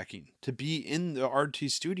nerve-wracking to be in the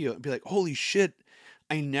RT studio and be like, holy shit,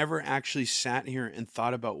 I never actually sat here and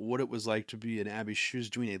thought about what it was like to be in Abby's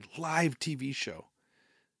shoes doing a live TV show.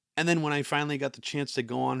 And then when I finally got the chance to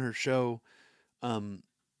go on her show,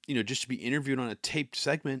 just to be interviewed on a taped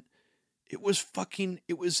segment, it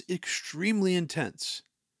was extremely intense.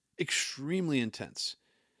 Extremely intense.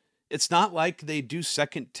 It's not like they do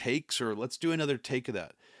second takes or let's do another take of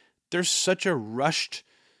that. There's such a rushed,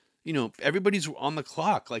 everybody's on the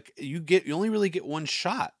clock. Like you only really get one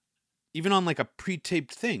shot, even on like a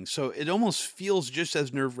pre-taped thing. So it almost feels just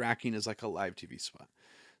as nerve-wracking as like a live TV spot.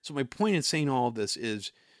 So my point in saying all of this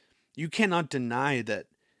is you cannot deny that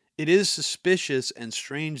it is suspicious and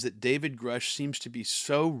strange that David Grusch seems to be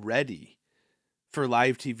so ready for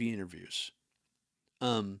live TV interviews.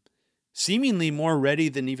 Seemingly more ready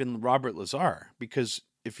than even Robert Lazar, because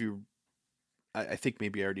I think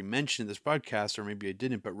maybe I already mentioned this podcast, or maybe I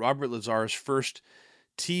didn't, but Robert Lazar's first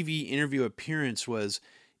TV interview appearance was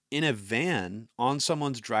in a van on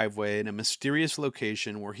someone's driveway in a mysterious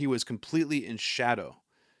location where he was completely in shadow,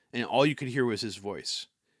 and all you could hear was his voice.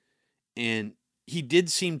 And he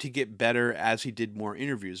did seem to get better as he did more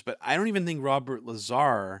interviews, but I don't even think Robert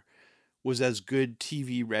Lazar was as good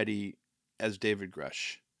TV ready as David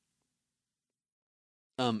Grusch.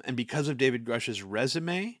 And because of David Grusch's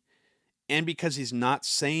resume, and because he's not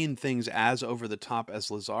saying things as over the top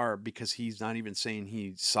as Lazar, because he's not even saying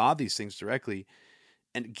he saw these things directly,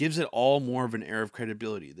 and it gives it all more of an air of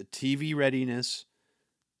credibility. The TV readiness,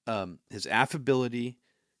 his affability,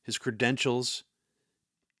 his credentials,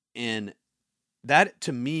 and that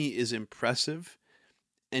to me is impressive,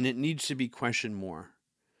 and it needs to be questioned more.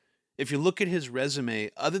 If you look at his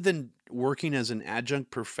resume, other than working as an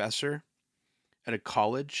adjunct professor at a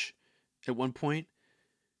college at one point,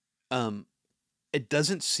 it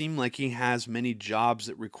doesn't seem like he has many jobs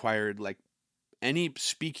that required like any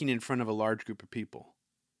speaking in front of a large group of people.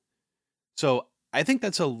 So I think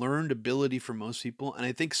that's a learned ability for most people. And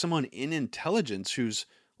I think someone in intelligence who's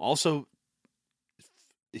also,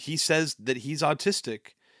 he says that he's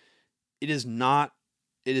autistic, it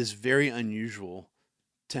is very unusual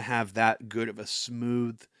to have that good of a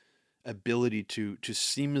smooth ability to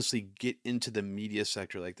seamlessly get into the media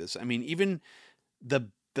sector like this. I mean, even the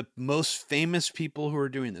most famous people who are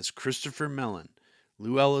doing this, Christopher Mellon,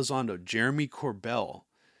 Lou Elizondo, Jeremy Corbell,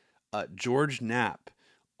 George Knapp,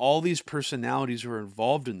 all these personalities who are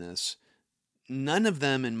involved in this, none of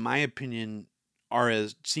them, in my opinion,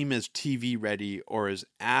 seem as TV ready or as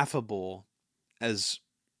affable as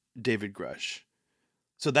David Grusch.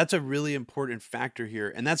 So that's a really important factor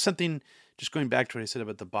here. And that's something, just going back to what I said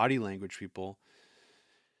about the body language people,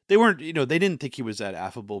 they weren't, they didn't think he was that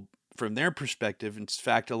affable from their perspective. In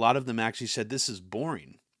fact, a lot of them actually said, this is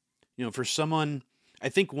boring. For someone, I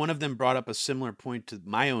think one of them brought up a similar point to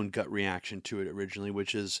my own gut reaction to it originally,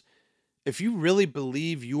 which is, if you really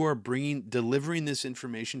believe you are delivering this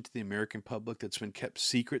information to the American public that's been kept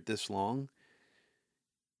secret this long,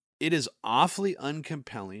 it is awfully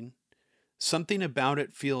uncompelling. Something about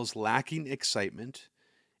it feels lacking excitement,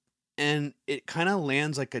 and it kind of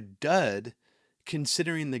lands like a dud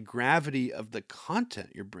considering the gravity of the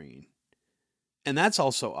content you're bringing. And that's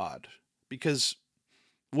also odd, because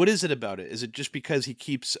what is it about it? Is it just because he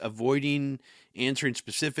keeps avoiding answering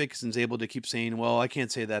specifics and is able to keep saying, well, I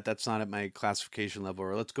can't say that, that's not at my classification level,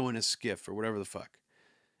 or let's go in a skiff, or whatever the fuck?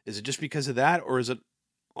 Is it just because of that, or is it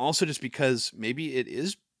also just because maybe it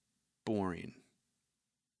is boring?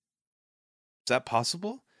 Is that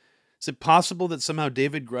possible? Is it possible that somehow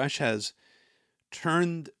David Grusch has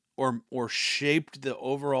turned or shaped the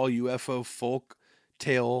overall UFO folk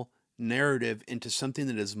tale narrative into something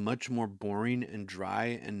that is much more boring and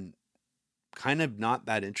dry and kind of not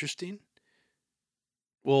that interesting?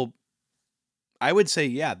 Well, I would say,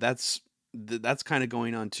 yeah, that's kind of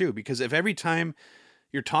going on too, because if every time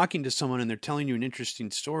you're talking to someone and they're telling you an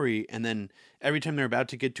interesting story, and then every time they're about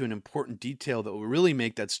to get to an important detail that will really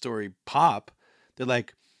make that story pop, they're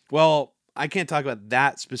like, well, I can't talk about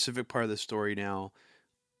that specific part of the story now.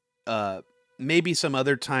 Maybe some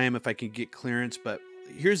other time if I can get clearance, but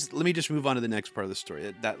let me just move on to the next part of the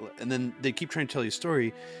story. And then they keep trying to tell you a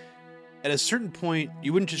story. At a certain point,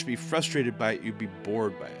 you wouldn't just be frustrated by it, you'd be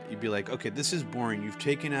bored by it. You'd be like, okay, this is boring. You've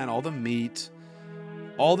taken out all the meat,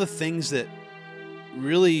 all the things that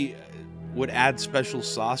really would add special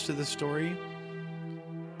sauce to the story.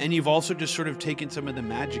 And you've also just sort of taken some of the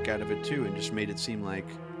magic out of it too, and just made it seem like,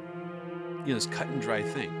 this cut and dry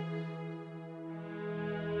thing.